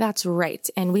 That's right.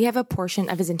 And we have a portion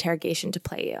of his interrogation to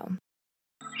play you.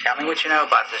 Tell me what you know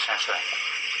about this incident.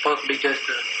 It's supposed to be just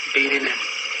a beating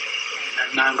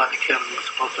and nothing about the killing was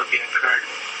supposed to be occurred.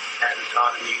 As we saw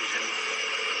the news and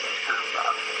kind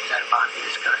of that about the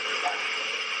discussion about it.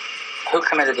 Who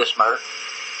committed this murder?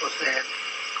 What's that?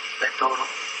 That total.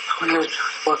 He was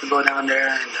supposed to go down there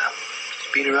and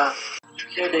just beat her up.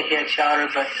 He said that he had shot her,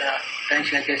 but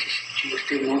eventually I guess she was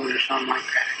still moving or something like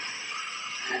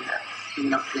that. And he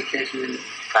went up to the kitchen and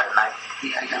got a knife.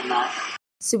 Yeah, I got a knife.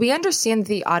 So we understand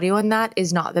the audio on that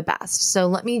is not the best. So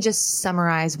let me just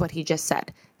summarize what he just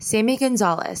said. Sammy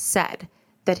Gonzalez said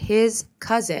that his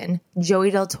cousin,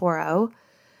 Joey Del Toro,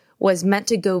 was meant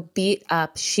to go beat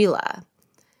up Sheila.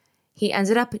 He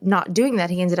ended up not doing that.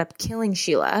 He ended up killing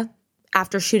Sheila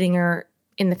after shooting her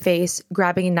in the face,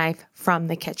 grabbing a knife from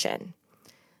the kitchen.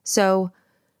 So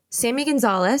Sammy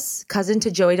Gonzalez, cousin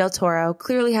to Joey Del Toro,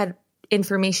 clearly had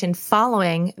information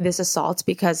following this assault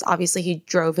because obviously he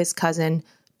drove his cousin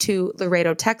to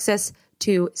Laredo, Texas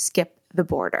to skip the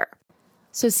border.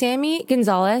 So Sammy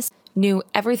Gonzalez knew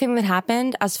everything that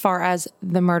happened as far as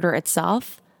the murder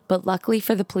itself, but luckily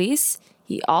for the police,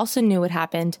 he also knew what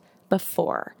happened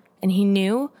before, and he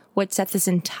knew what set this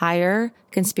entire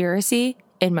conspiracy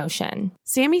in motion.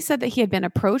 Sammy said that he had been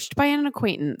approached by an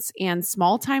acquaintance and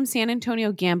small-time San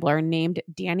Antonio gambler named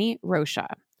Danny Rocha.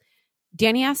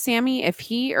 Danny asked Sammy if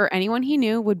he or anyone he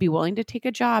knew would be willing to take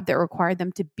a job that required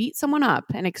them to beat someone up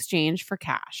in exchange for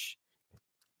cash.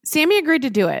 Sammy agreed to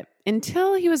do it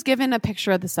until he was given a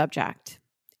picture of the subject.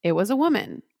 It was a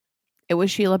woman. It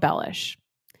was Sheila Bellush.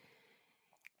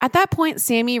 At that point,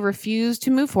 Sammy refused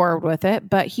to move forward with it,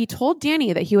 but he told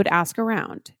Danny that he would ask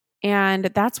around. And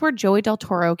that's where Joey Del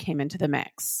Toro came into the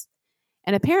mix.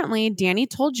 And apparently, Danny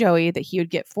told Joey that he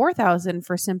would get $4,000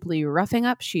 for simply roughing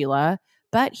up Sheila,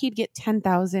 but he'd get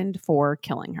 $10,000 for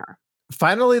killing her.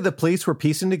 Finally, the police were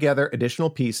piecing together additional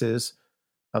pieces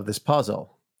of this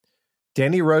puzzle.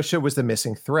 Danny Rocha was the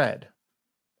missing thread.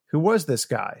 Who was this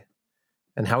guy?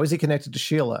 And how is he connected to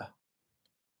Sheila?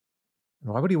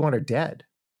 And why would he want her dead?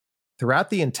 Throughout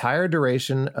the entire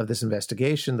duration of this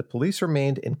investigation, the police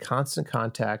remained in constant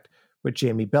contact with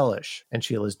Jamie Bellush and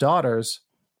Sheila's daughters,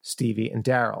 Stevie and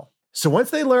Daryl. So once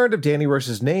they learned of Danny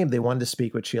Rocha's name, they wanted to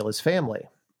speak with Sheila's family.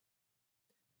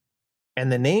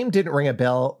 And the name didn't ring a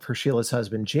bell for Sheila's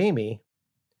husband, Jamie,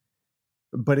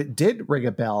 but it did ring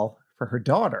a bell for her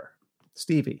daughter,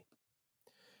 Stevie.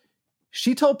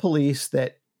 She told police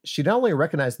that she not only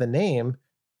recognized the name,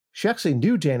 she actually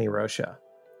knew Danny Rocha.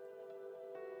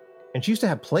 And she used to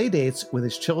have play dates with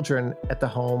his children at the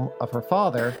home of her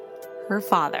father. Her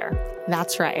father.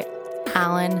 That's right.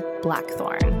 Alan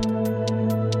Blackthorne.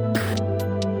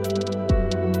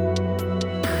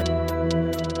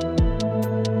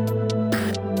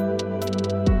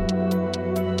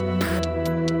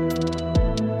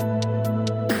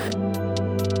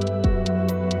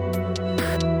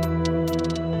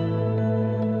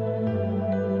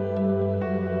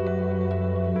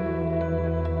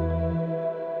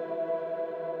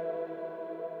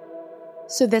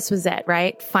 So this was it,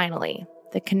 right? Finally,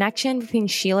 the connection between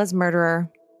Sheila's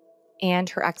murderer and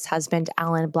her ex-husband,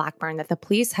 Alan Blackburn, that the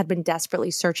police had been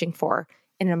desperately searching for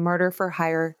in a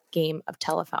murder-for-hire game of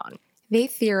telephone. They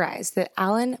theorized that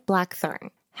Alan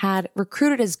Blackthorne had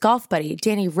recruited his golf buddy,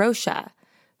 Danny Rocha,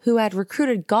 who had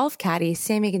recruited golf caddy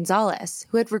Sammy Gonzalez,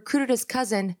 who had recruited his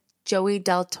cousin, Joey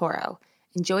Del Toro.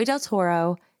 And Joey Del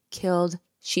Toro killed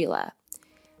Sheila.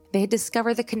 They had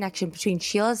discovered the connection between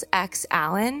Sheila's ex,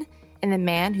 Alan, and the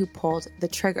man who pulled the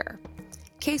trigger.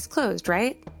 Case closed,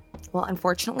 right? Well,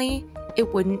 unfortunately,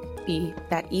 it wouldn't be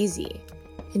that easy.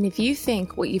 And if you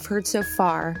think what you've heard so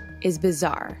far is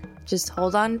bizarre, just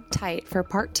hold on tight for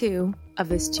part 2 of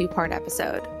this 2-part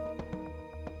episode.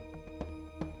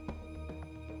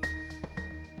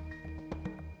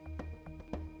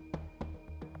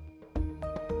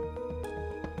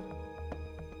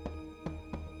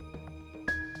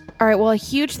 All right, well, a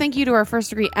huge thank you to our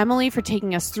first degree, Emily, for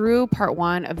taking us through part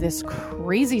 1 of this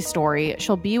crazy story.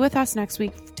 She'll be with us next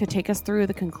week to take us through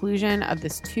the conclusion of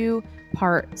this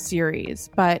 2-part series.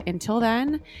 But until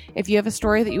then, if you have a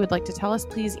story that you would like to tell us,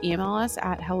 please email us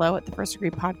at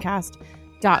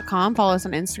hello@thefirstdegreepodcast.com. Follow us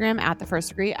on Instagram at The First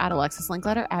Degree, at Alexis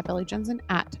Linkletter, at Billy Jensen,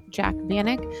 at Jack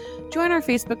Vanek. Join our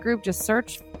Facebook group. Just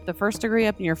search The First Degree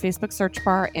up in your Facebook search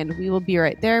bar, and we will be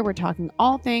right there. We're talking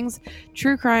all things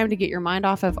true crime to get your mind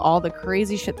off of all the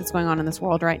crazy shit that's going on in this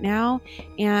world right now.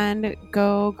 And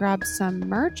go grab some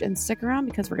merch and stick around,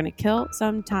 because we're going to kill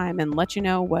some time and let you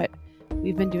know what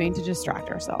we've been doing to distract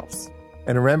ourselves.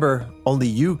 And remember, only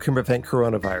you can prevent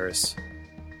coronavirus.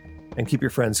 And keep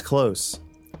your friends close.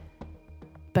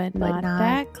 But not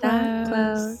that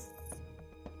close.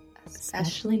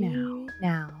 Especially now.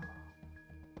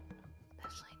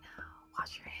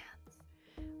 Wash your hands.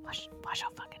 Wash your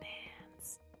fucking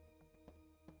hands.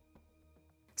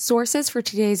 Sources for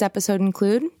today's episode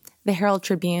include the Herald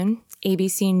Tribune,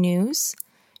 ABC News,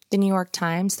 the New York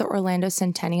Times, the Orlando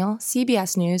Centennial,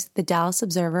 CBS News, the Dallas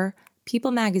Observer,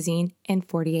 People Magazine, and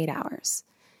 48 Hours.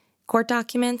 Court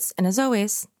documents, and as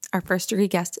always, our first degree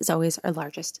guest is always our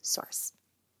largest source.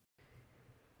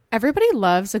 Everybody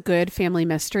loves a good family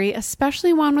mystery,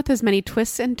 especially one with as many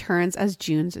twists and turns as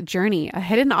June's Journey, a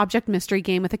hidden object mystery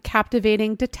game with a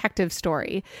captivating detective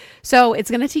story. So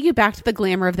it's going to take you back to the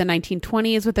glamour of the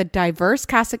 1920s with a diverse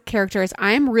cast of characters.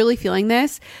 I'm really feeling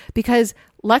this because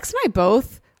Lex and I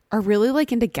both are really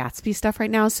into Gatsby stuff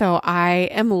right now. So I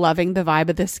am loving the vibe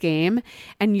of this game.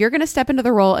 And you're going to step into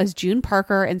the role as June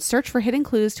Parker and search for hidden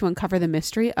clues to uncover the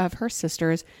mystery of her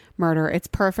sister's murder. It's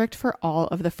perfect for all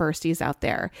of the firsties out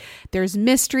there. There's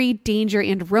mystery, danger,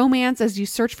 and romance as you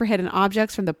search for hidden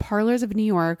objects from the parlors of New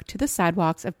York to the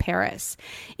sidewalks of Paris.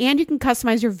 And you can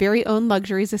customize your very own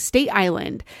luxuries estate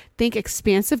island. Think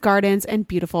expansive gardens and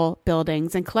beautiful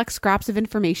buildings, and collect scraps of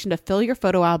information to fill your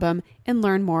photo album and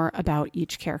learn more about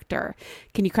each character.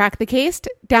 Can you crack the case?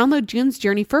 Download June's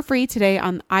Journey for free today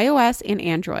on iOS and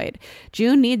Android.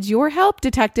 June needs your help,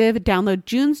 detective. Download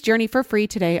June's Journey for free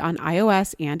today on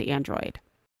iOS and Android.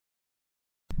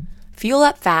 Fuel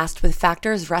up fast with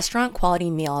Factor's restaurant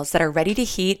quality meals that are ready to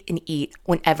heat and eat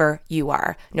whenever you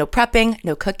are. No prepping,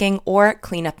 no cooking, or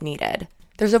cleanup needed.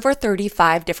 There's over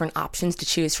 35 different options to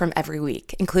choose from every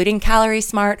week, including Calorie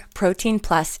Smart, Protein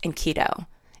Plus, and Keto.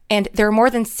 And there are more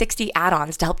than 60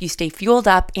 add-ons to help you stay fueled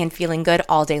up and feeling good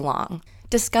all day long.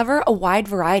 Discover a wide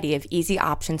variety of easy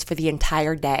options for the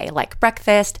entire day, like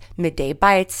breakfast, midday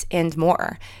bites, and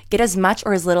more. Get as much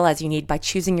or as little as you need by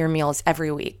choosing your meals every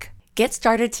week. Get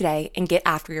started today and get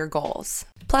after your goals.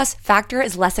 Plus, Factor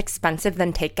is less expensive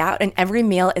than takeout, and every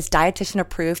meal is dietitian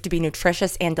approved to be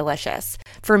nutritious and delicious.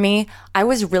 For me, I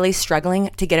was really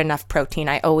struggling to get enough protein.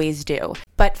 I always do.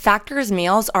 But Factor's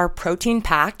meals are protein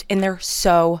packed and they're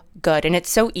so good. And it's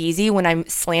so easy when I'm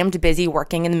slammed busy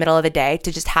working in the middle of the day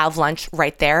to just have lunch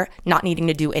right there, not needing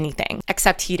to do anything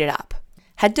except heat it up.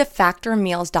 Head to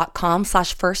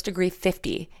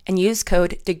factormeals.com/firstdegree50 and use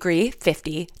code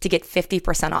degree50 to get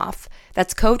 50% off.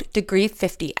 That's code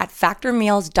degree50 at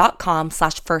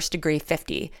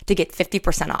factormeals.com/firstdegree50 to get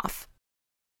 50% off.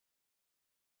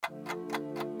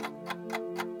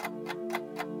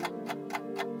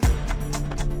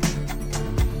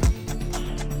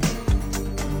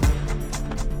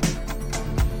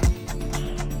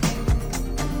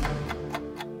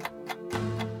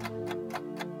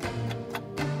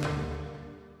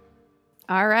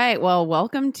 All right. Well,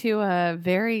 welcome to a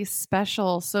very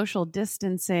special social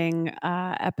distancing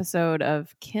episode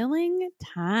of Killing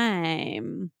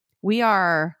Time.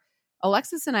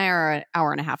 Alexis and I are an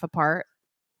hour and a half apart.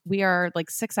 We are like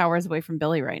 6 hours away from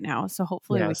Billy right now. So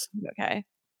hopefully we can be okay.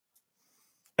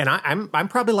 And I'm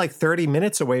probably like 30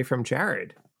 minutes away from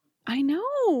Jared. I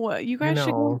know. You guys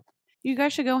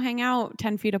should go hang out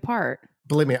 10 feet apart.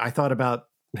 Believe me, I thought about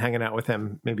hanging out with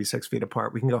him maybe 6 feet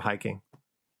apart. We can go hiking.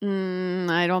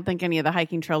 I don't think any of the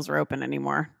hiking trails are open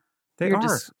anymore. They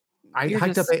are. I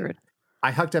hiked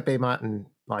up a mountain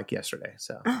like yesterday.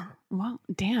 So, well,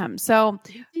 damn. So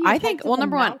I think, well,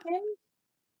 number one,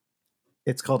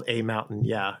 it's called a mountain.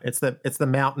 Yeah, it's the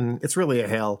mountain. It's really a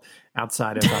hill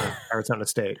outside of Arizona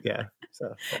State. Yeah,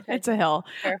 so it's a hill.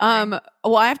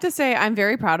 Well, I have to say I'm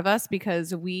very proud of us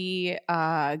because we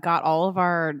got all of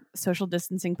our social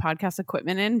distancing podcast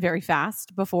equipment in very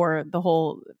fast before the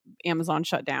whole Amazon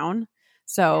shut down,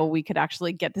 so we could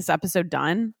actually get this episode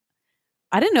done.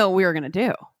 I didn't know what we were going to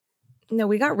do. No,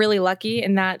 we got really lucky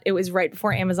in that it was right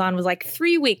before Amazon was like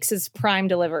 3 weeks is Prime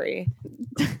delivery.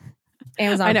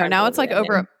 Amazon. I know. Now it's like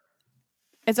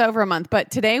it's over a month.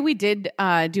 But today we did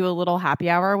do a little happy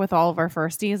hour with all of our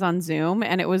firsties on Zoom,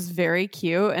 and it was very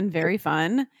cute and very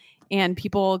fun. And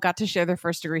people got to share their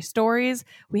first degree stories.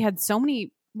 We had a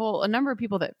number of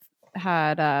people that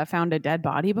had found a dead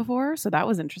body before, so that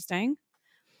was interesting.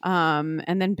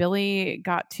 And then Billy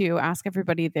got to ask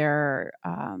everybody their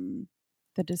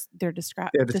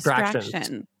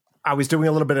distraction. I was doing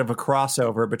a little bit of a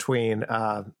crossover between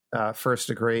First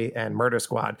Degree and Murder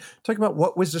Squad, talking about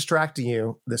what was distracting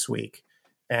you this week.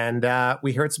 And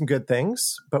we heard some good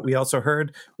things, but we also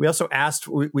asked,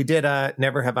 we did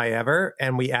Never Have I Ever,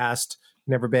 and we asked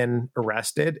Never Been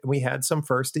Arrested. And we had some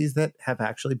firsties that have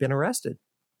actually been arrested.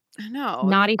 I know.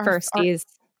 Naughty firsties.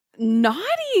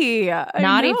 Naughty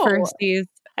firsties.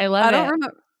 I love it.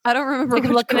 I don't remember. Like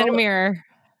looking in a mirror.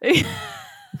 I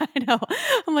know.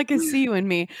 I'm like, I see you in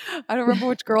me. I don't remember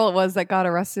which girl it was that got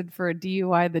arrested for a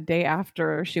DUI the day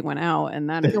after she went out. And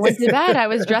then I went to bed. I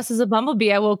was dressed as a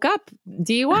bumblebee. I woke up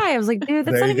DUI. I was like, dude,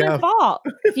 that's not even your fault.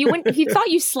 If you thought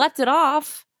you slept it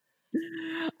off.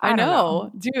 I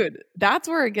know. Dude, that's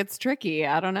where it gets tricky.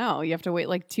 I don't know. You have to wait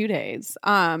like 2 days.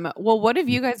 Well, what have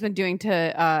you guys been doing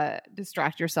to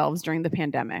distract yourselves during the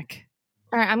pandemic?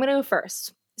 All right, I'm going to go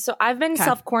first. So I've been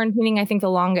self-quarantining, I think, the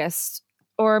longest.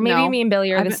 Or maybe me and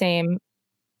Billy are the same.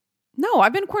 No,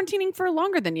 I've been quarantining for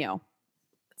longer than you.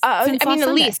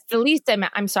 The least.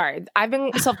 I'm sorry. I've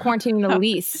been self-quarantining the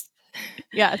least.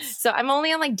 Yes. So I'm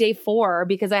only on like day 4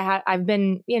 because I've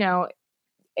been,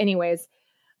 anyways.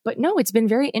 But no, it's been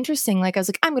very interesting. Like I was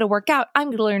like, I'm going to work out. I'm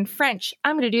going to learn French.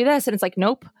 I'm going to do this. And it's like,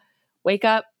 nope. Wake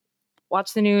up,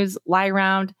 watch the news, lie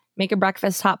around, make a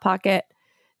breakfast Hot Pocket.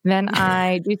 Then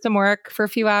I do some work for a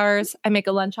few hours. I make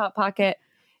a lunch Hot Pocket.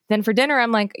 Then for dinner,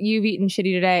 I'm like, you've eaten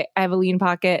shitty today. I have a Lean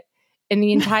Pocket. And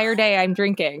the entire day I'm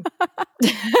drinking. I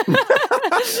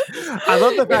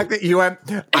love the fact that you went,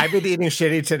 I've been eating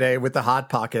shitty today with the Hot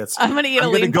Pockets. I'm going to eat a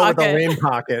Lean Pocket. Pocket. With a Lean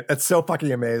Pocket. That's so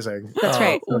fucking amazing. That's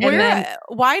right.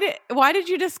 Why did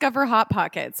you discover Hot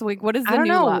Pockets? Like, what is the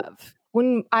new love?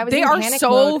 When I was they are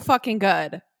so fucking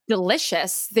good.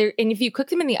 Delicious. And if you cook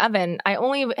them in the oven, I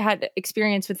only had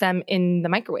experience with them in the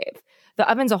microwave. The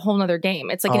oven's a whole nother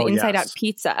game. It's like an inside out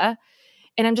pizza.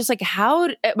 And I'm just like, how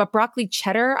a broccoli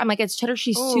cheddar? I'm like, it's cheddar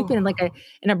cheese soup in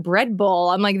a bread bowl.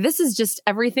 I'm like, this is just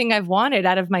everything I've wanted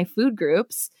out of my food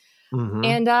groups. Mm-hmm.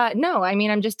 And no, I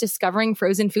mean, I'm just discovering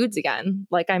frozen foods again.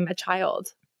 Like I'm a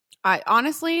child.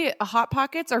 Honestly, Hot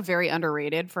Pockets are very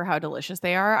underrated for how delicious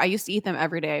they are. I used to eat them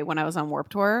every day when I was on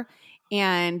Warped Tour.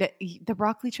 And the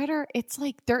broccoli cheddar, it's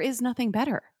like there is nothing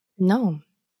better. No.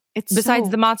 It's besides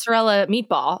the mozzarella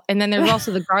meatball. And then there's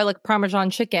also the garlic Parmesan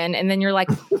chicken. And then you're like,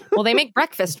 well, they make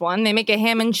breakfast one. They make a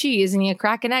ham and cheese and you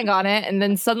crack an egg on it. And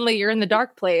then suddenly you're in the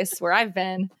dark place where I've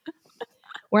been,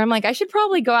 where I'm like, I should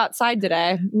probably go outside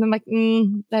today. And I'm like,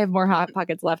 I have more Hot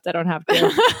Pockets left. I don't have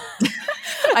to.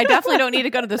 I definitely don't need to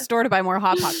go to the store to buy more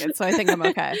Hot Pockets. So I think I'm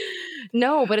okay.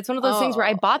 No, but it's one of those things where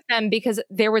I bought them because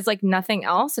there was like nothing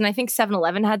else. And I think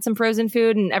 7-Eleven had some frozen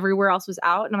food and everywhere else was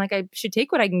out. And I'm like, I should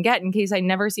take what I can get in case I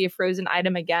never see a frozen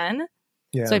item again.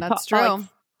 Yeah, so I that's bought true. like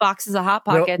boxes of Hot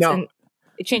Pockets and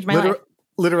it changed my life.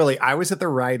 Literally, I was at the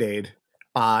Rite Aid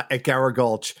at Gower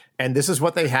Gulch, and this is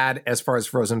what they had as far as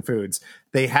frozen foods.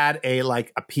 They had a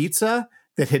pizza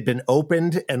that had been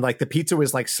opened and like the pizza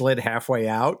was like slid halfway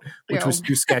out, which was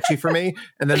too sketchy for me.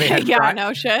 And then they had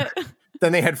no shit.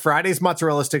 Then they had Friday's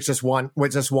mozzarella sticks, just one.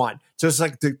 So it's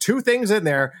like the two things in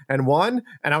there and one.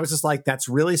 And I was just like, that's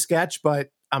really sketch,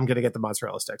 but I'm going to get the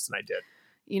mozzarella sticks. And I did.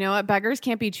 You know what? Beggars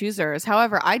can't be choosers.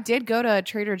 However, I did go to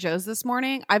Trader Joe's this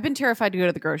morning. I've been terrified to go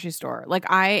to the grocery store. Like,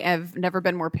 I have never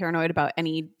been more paranoid about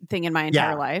anything in my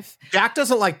entire life. Jack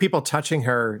doesn't like people touching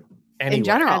her anyway. In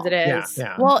general. As it is.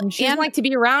 Yeah. Well, and she doesn't like to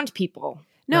be around people.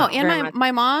 No, and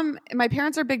my mom, my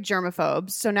parents are big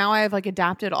germaphobes. So now I have like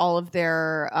adapted all of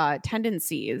their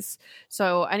tendencies.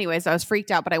 So anyways, I was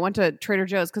freaked out, but I went to Trader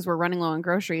Joe's because we're running low on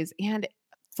groceries and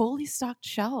fully stocked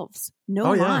shelves.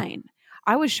 No line.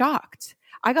 I was shocked.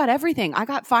 I got everything. I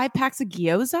got 5 packs of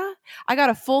gyoza. I got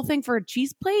a full thing for a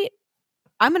cheese plate.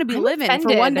 I'm going to be living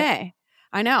for one day.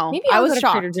 I know. Maybe I I'll was go to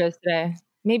shocked. Trader Joe's today.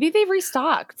 Maybe they've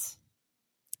restocked.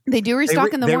 They do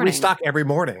restock in the morning. They restock every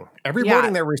morning. Every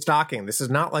morning they're restocking. This is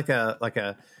not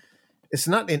it's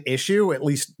not an issue, at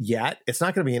least yet. It's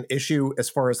not going to be an issue as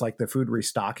far as like the food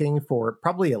restocking for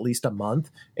probably at least a month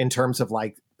in terms of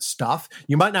like stuff.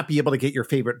 You might not be able to get your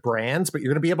favorite brands, but you're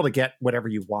going to be able to get whatever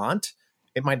you want.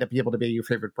 It might not be able to be your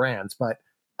favorite brands, but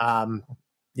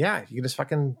you can just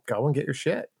fucking go and get your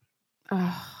shit.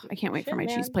 I can't wait for my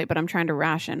cheese plate, but I'm trying to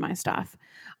ration my stuff.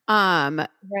 Right.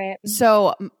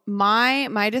 So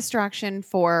my distraction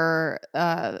for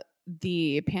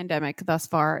the pandemic thus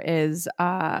far is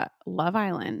Love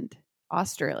Island,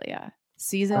 Australia,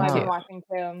 season 2. I've been watching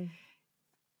too.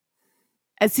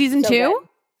 At season 2?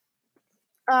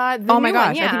 Oh my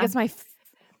gosh, yeah. I think it's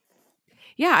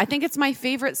I think it's my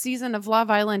favorite season of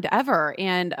Love Island ever.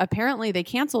 And apparently they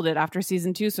canceled it after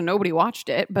season 2, so nobody watched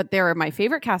it. But they're my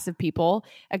favorite cast of people,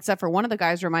 except for one of the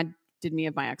guys reminded me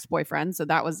of my ex-boyfriend. So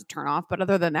that was a turnoff. But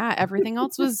other than that, everything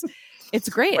else it's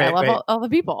great. I love all the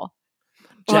people.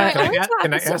 Jack,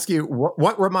 can I ask you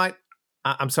what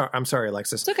I'm sorry,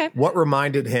 Alexis. It's okay. What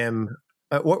reminded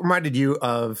you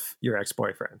of your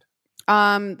ex-boyfriend?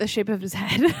 The shape of his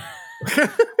head.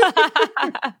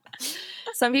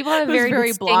 Some people have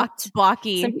very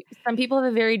blocky. Some people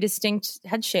have a very distinct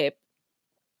head shape.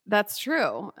 That's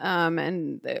true.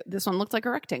 And this one looked like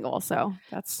a rectangle. So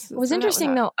that's it was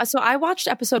interesting though. So I watched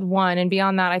episode 1, and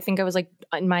beyond that, I think I was like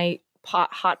in my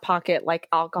hot pocket, like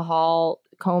alcohol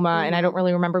coma, and I don't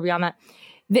really remember beyond that.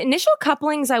 The initial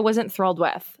couplings I wasn't thrilled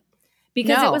with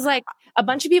because it was like a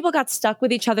bunch of people got stuck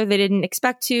with each other they didn't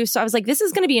expect to. So I was like, this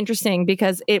is going to be interesting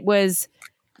because it was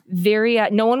very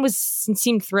no one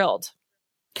seemed thrilled.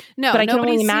 No, but I can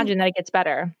only imagine that it gets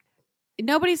better.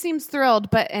 Nobody seems thrilled,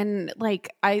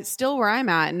 I still where I'm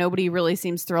at, nobody really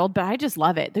seems thrilled, but I just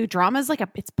love it. The drama is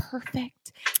it's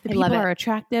perfect. The people are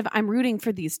attractive. I'm rooting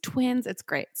for these twins. It's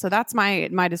great. So that's my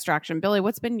distraction. Billy,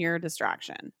 what's been your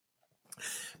distraction?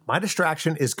 My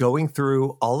distraction is going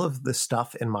through all of the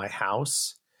stuff in my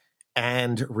house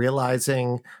and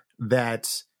realizing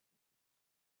that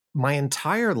my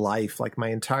entire life,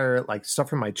 stuff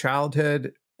from my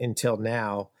childhood until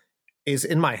now is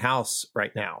in my house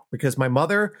right now because my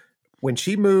mother, when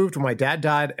she moved, when my dad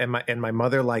died and my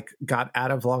mother got out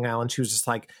of Long Island, she was just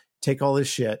like, take all this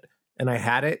shit. And I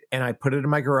had it and I put it in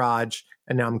my garage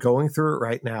and now I'm going through it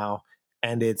right now.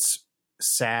 And it's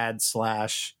sad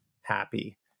 /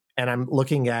 happy. And I'm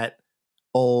looking at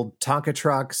old Tonka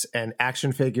trucks and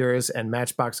action figures and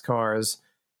Matchbox cars.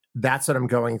 That's what I'm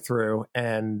going through.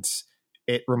 And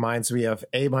it reminds me of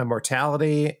my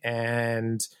mortality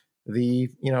and the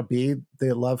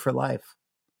love for life.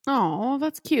 Oh,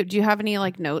 that's cute. Do you have any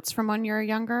notes from when you were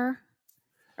younger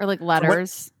or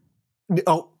letters?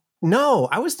 Oh, no,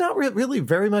 I was not really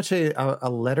very much a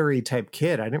lettery type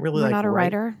kid. I didn't really not a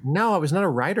writer. No, I was not a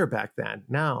writer back then.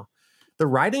 No, the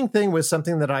writing thing was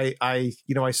something that I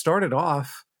started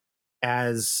off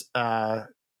as for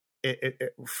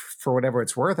whatever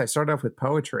it's worth. I started off with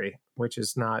poetry, which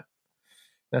is not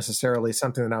necessarily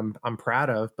something that I'm proud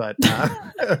of, but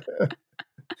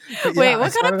Wait,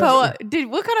 what kind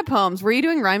of poems? Were you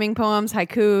doing rhyming poems,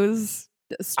 haikus,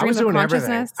 I was doing everything.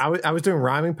 consciousness? I was doing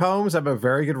rhyming poems. I'm a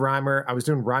very good rhymer. I was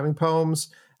doing rhyming poems.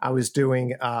 I was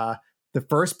doing the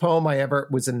first poem I ever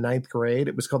was in 9th grade.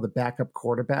 It was called The Backup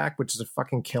Quarterback, which is a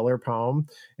fucking killer poem.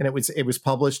 And it was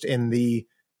published in the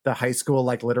high school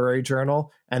like literary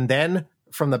journal. And then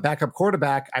from The Backup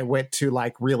Quarterback, I went to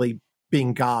like really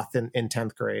being goth in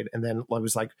 10th grade. And then it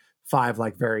was like 5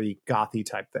 like very gothy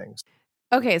type things.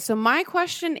 Okay, so my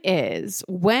question is,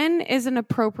 when is an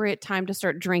appropriate time to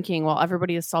start drinking while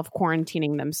everybody is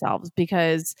self-quarantining themselves?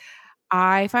 Because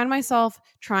I find myself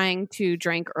trying to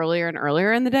drink earlier and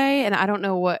earlier in the day, and I don't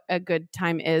know what a good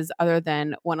time is other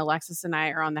than when Alexis and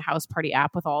I are on the house party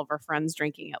app with all of our friends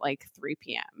drinking at like 3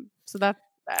 p.m. So that's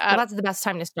the best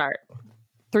time to start.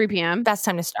 3 p.m.? Best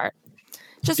time to start.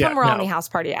 Just when we're on the house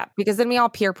party app, because then we all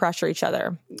peer pressure each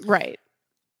other. Right.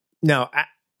 No,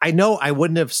 I know I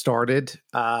wouldn't have started.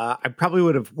 I probably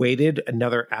would have waited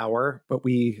another hour, but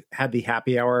we had the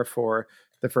happy hour for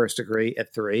the First Degree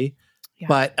at 3. Yeah.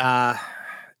 But,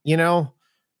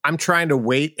 I'm trying to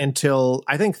wait until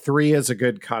I think 3 is a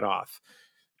good cutoff.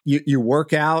 You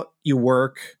work out, you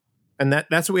work, and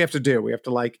that's what we have to do. We have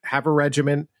to like have a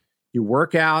regimen. You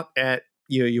work out at,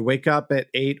 you wake up at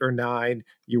 8 or 9.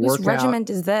 Whose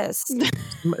regiment is this?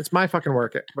 It's my fucking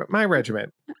workout, my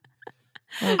regiment.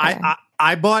 Okay.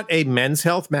 I bought a Men's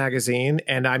Health magazine,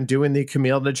 and I'm doing the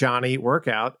Camille Najani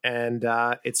workout, and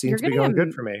it seems to be going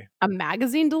good for me. A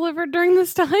magazine delivered during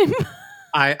this time?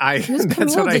 Who's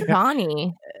that's Camille what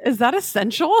Najani? Is that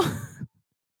essential?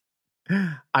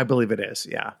 I believe it is,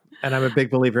 yeah. And I'm a big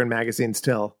believer in magazines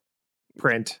still.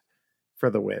 Print for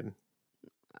the win.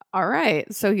 All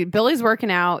right. So Billy's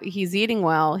working out. He's eating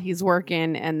well. He's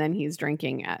working, and then he's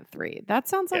drinking at 3. That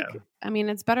sounds like, I mean,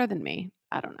 it's better than me.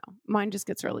 I don't know. Mine just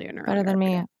gets earlier and earlier. Better than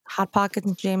me. Hot Pockets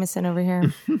and Jameson over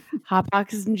here. Hot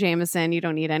Pockets and Jameson. You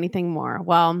don't need anything more.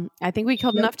 Well, I think we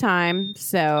killed enough time.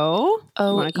 So,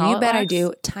 you bet I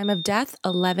do. Time of death,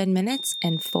 11 minutes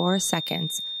and 4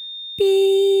 seconds. Beep.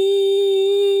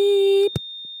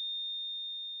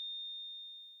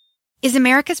 Is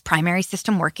America's primary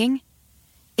system working?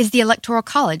 Is the Electoral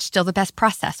College still the best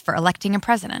process for electing a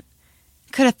president?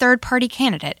 Could a third-party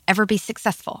candidate ever be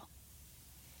successful?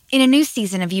 In a new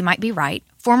season of You Might Be Right,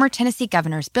 former Tennessee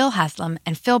governors Bill Haslam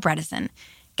and Phil Bredesen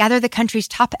gather the country's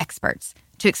top experts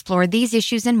to explore these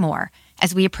issues and more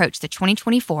as we approach the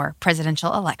 2024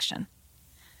 presidential election.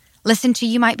 Listen to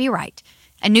You Might Be Right,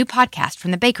 a new podcast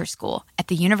from the Baker School at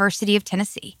the University of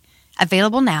Tennessee,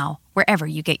 available now wherever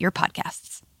you get your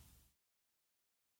podcasts.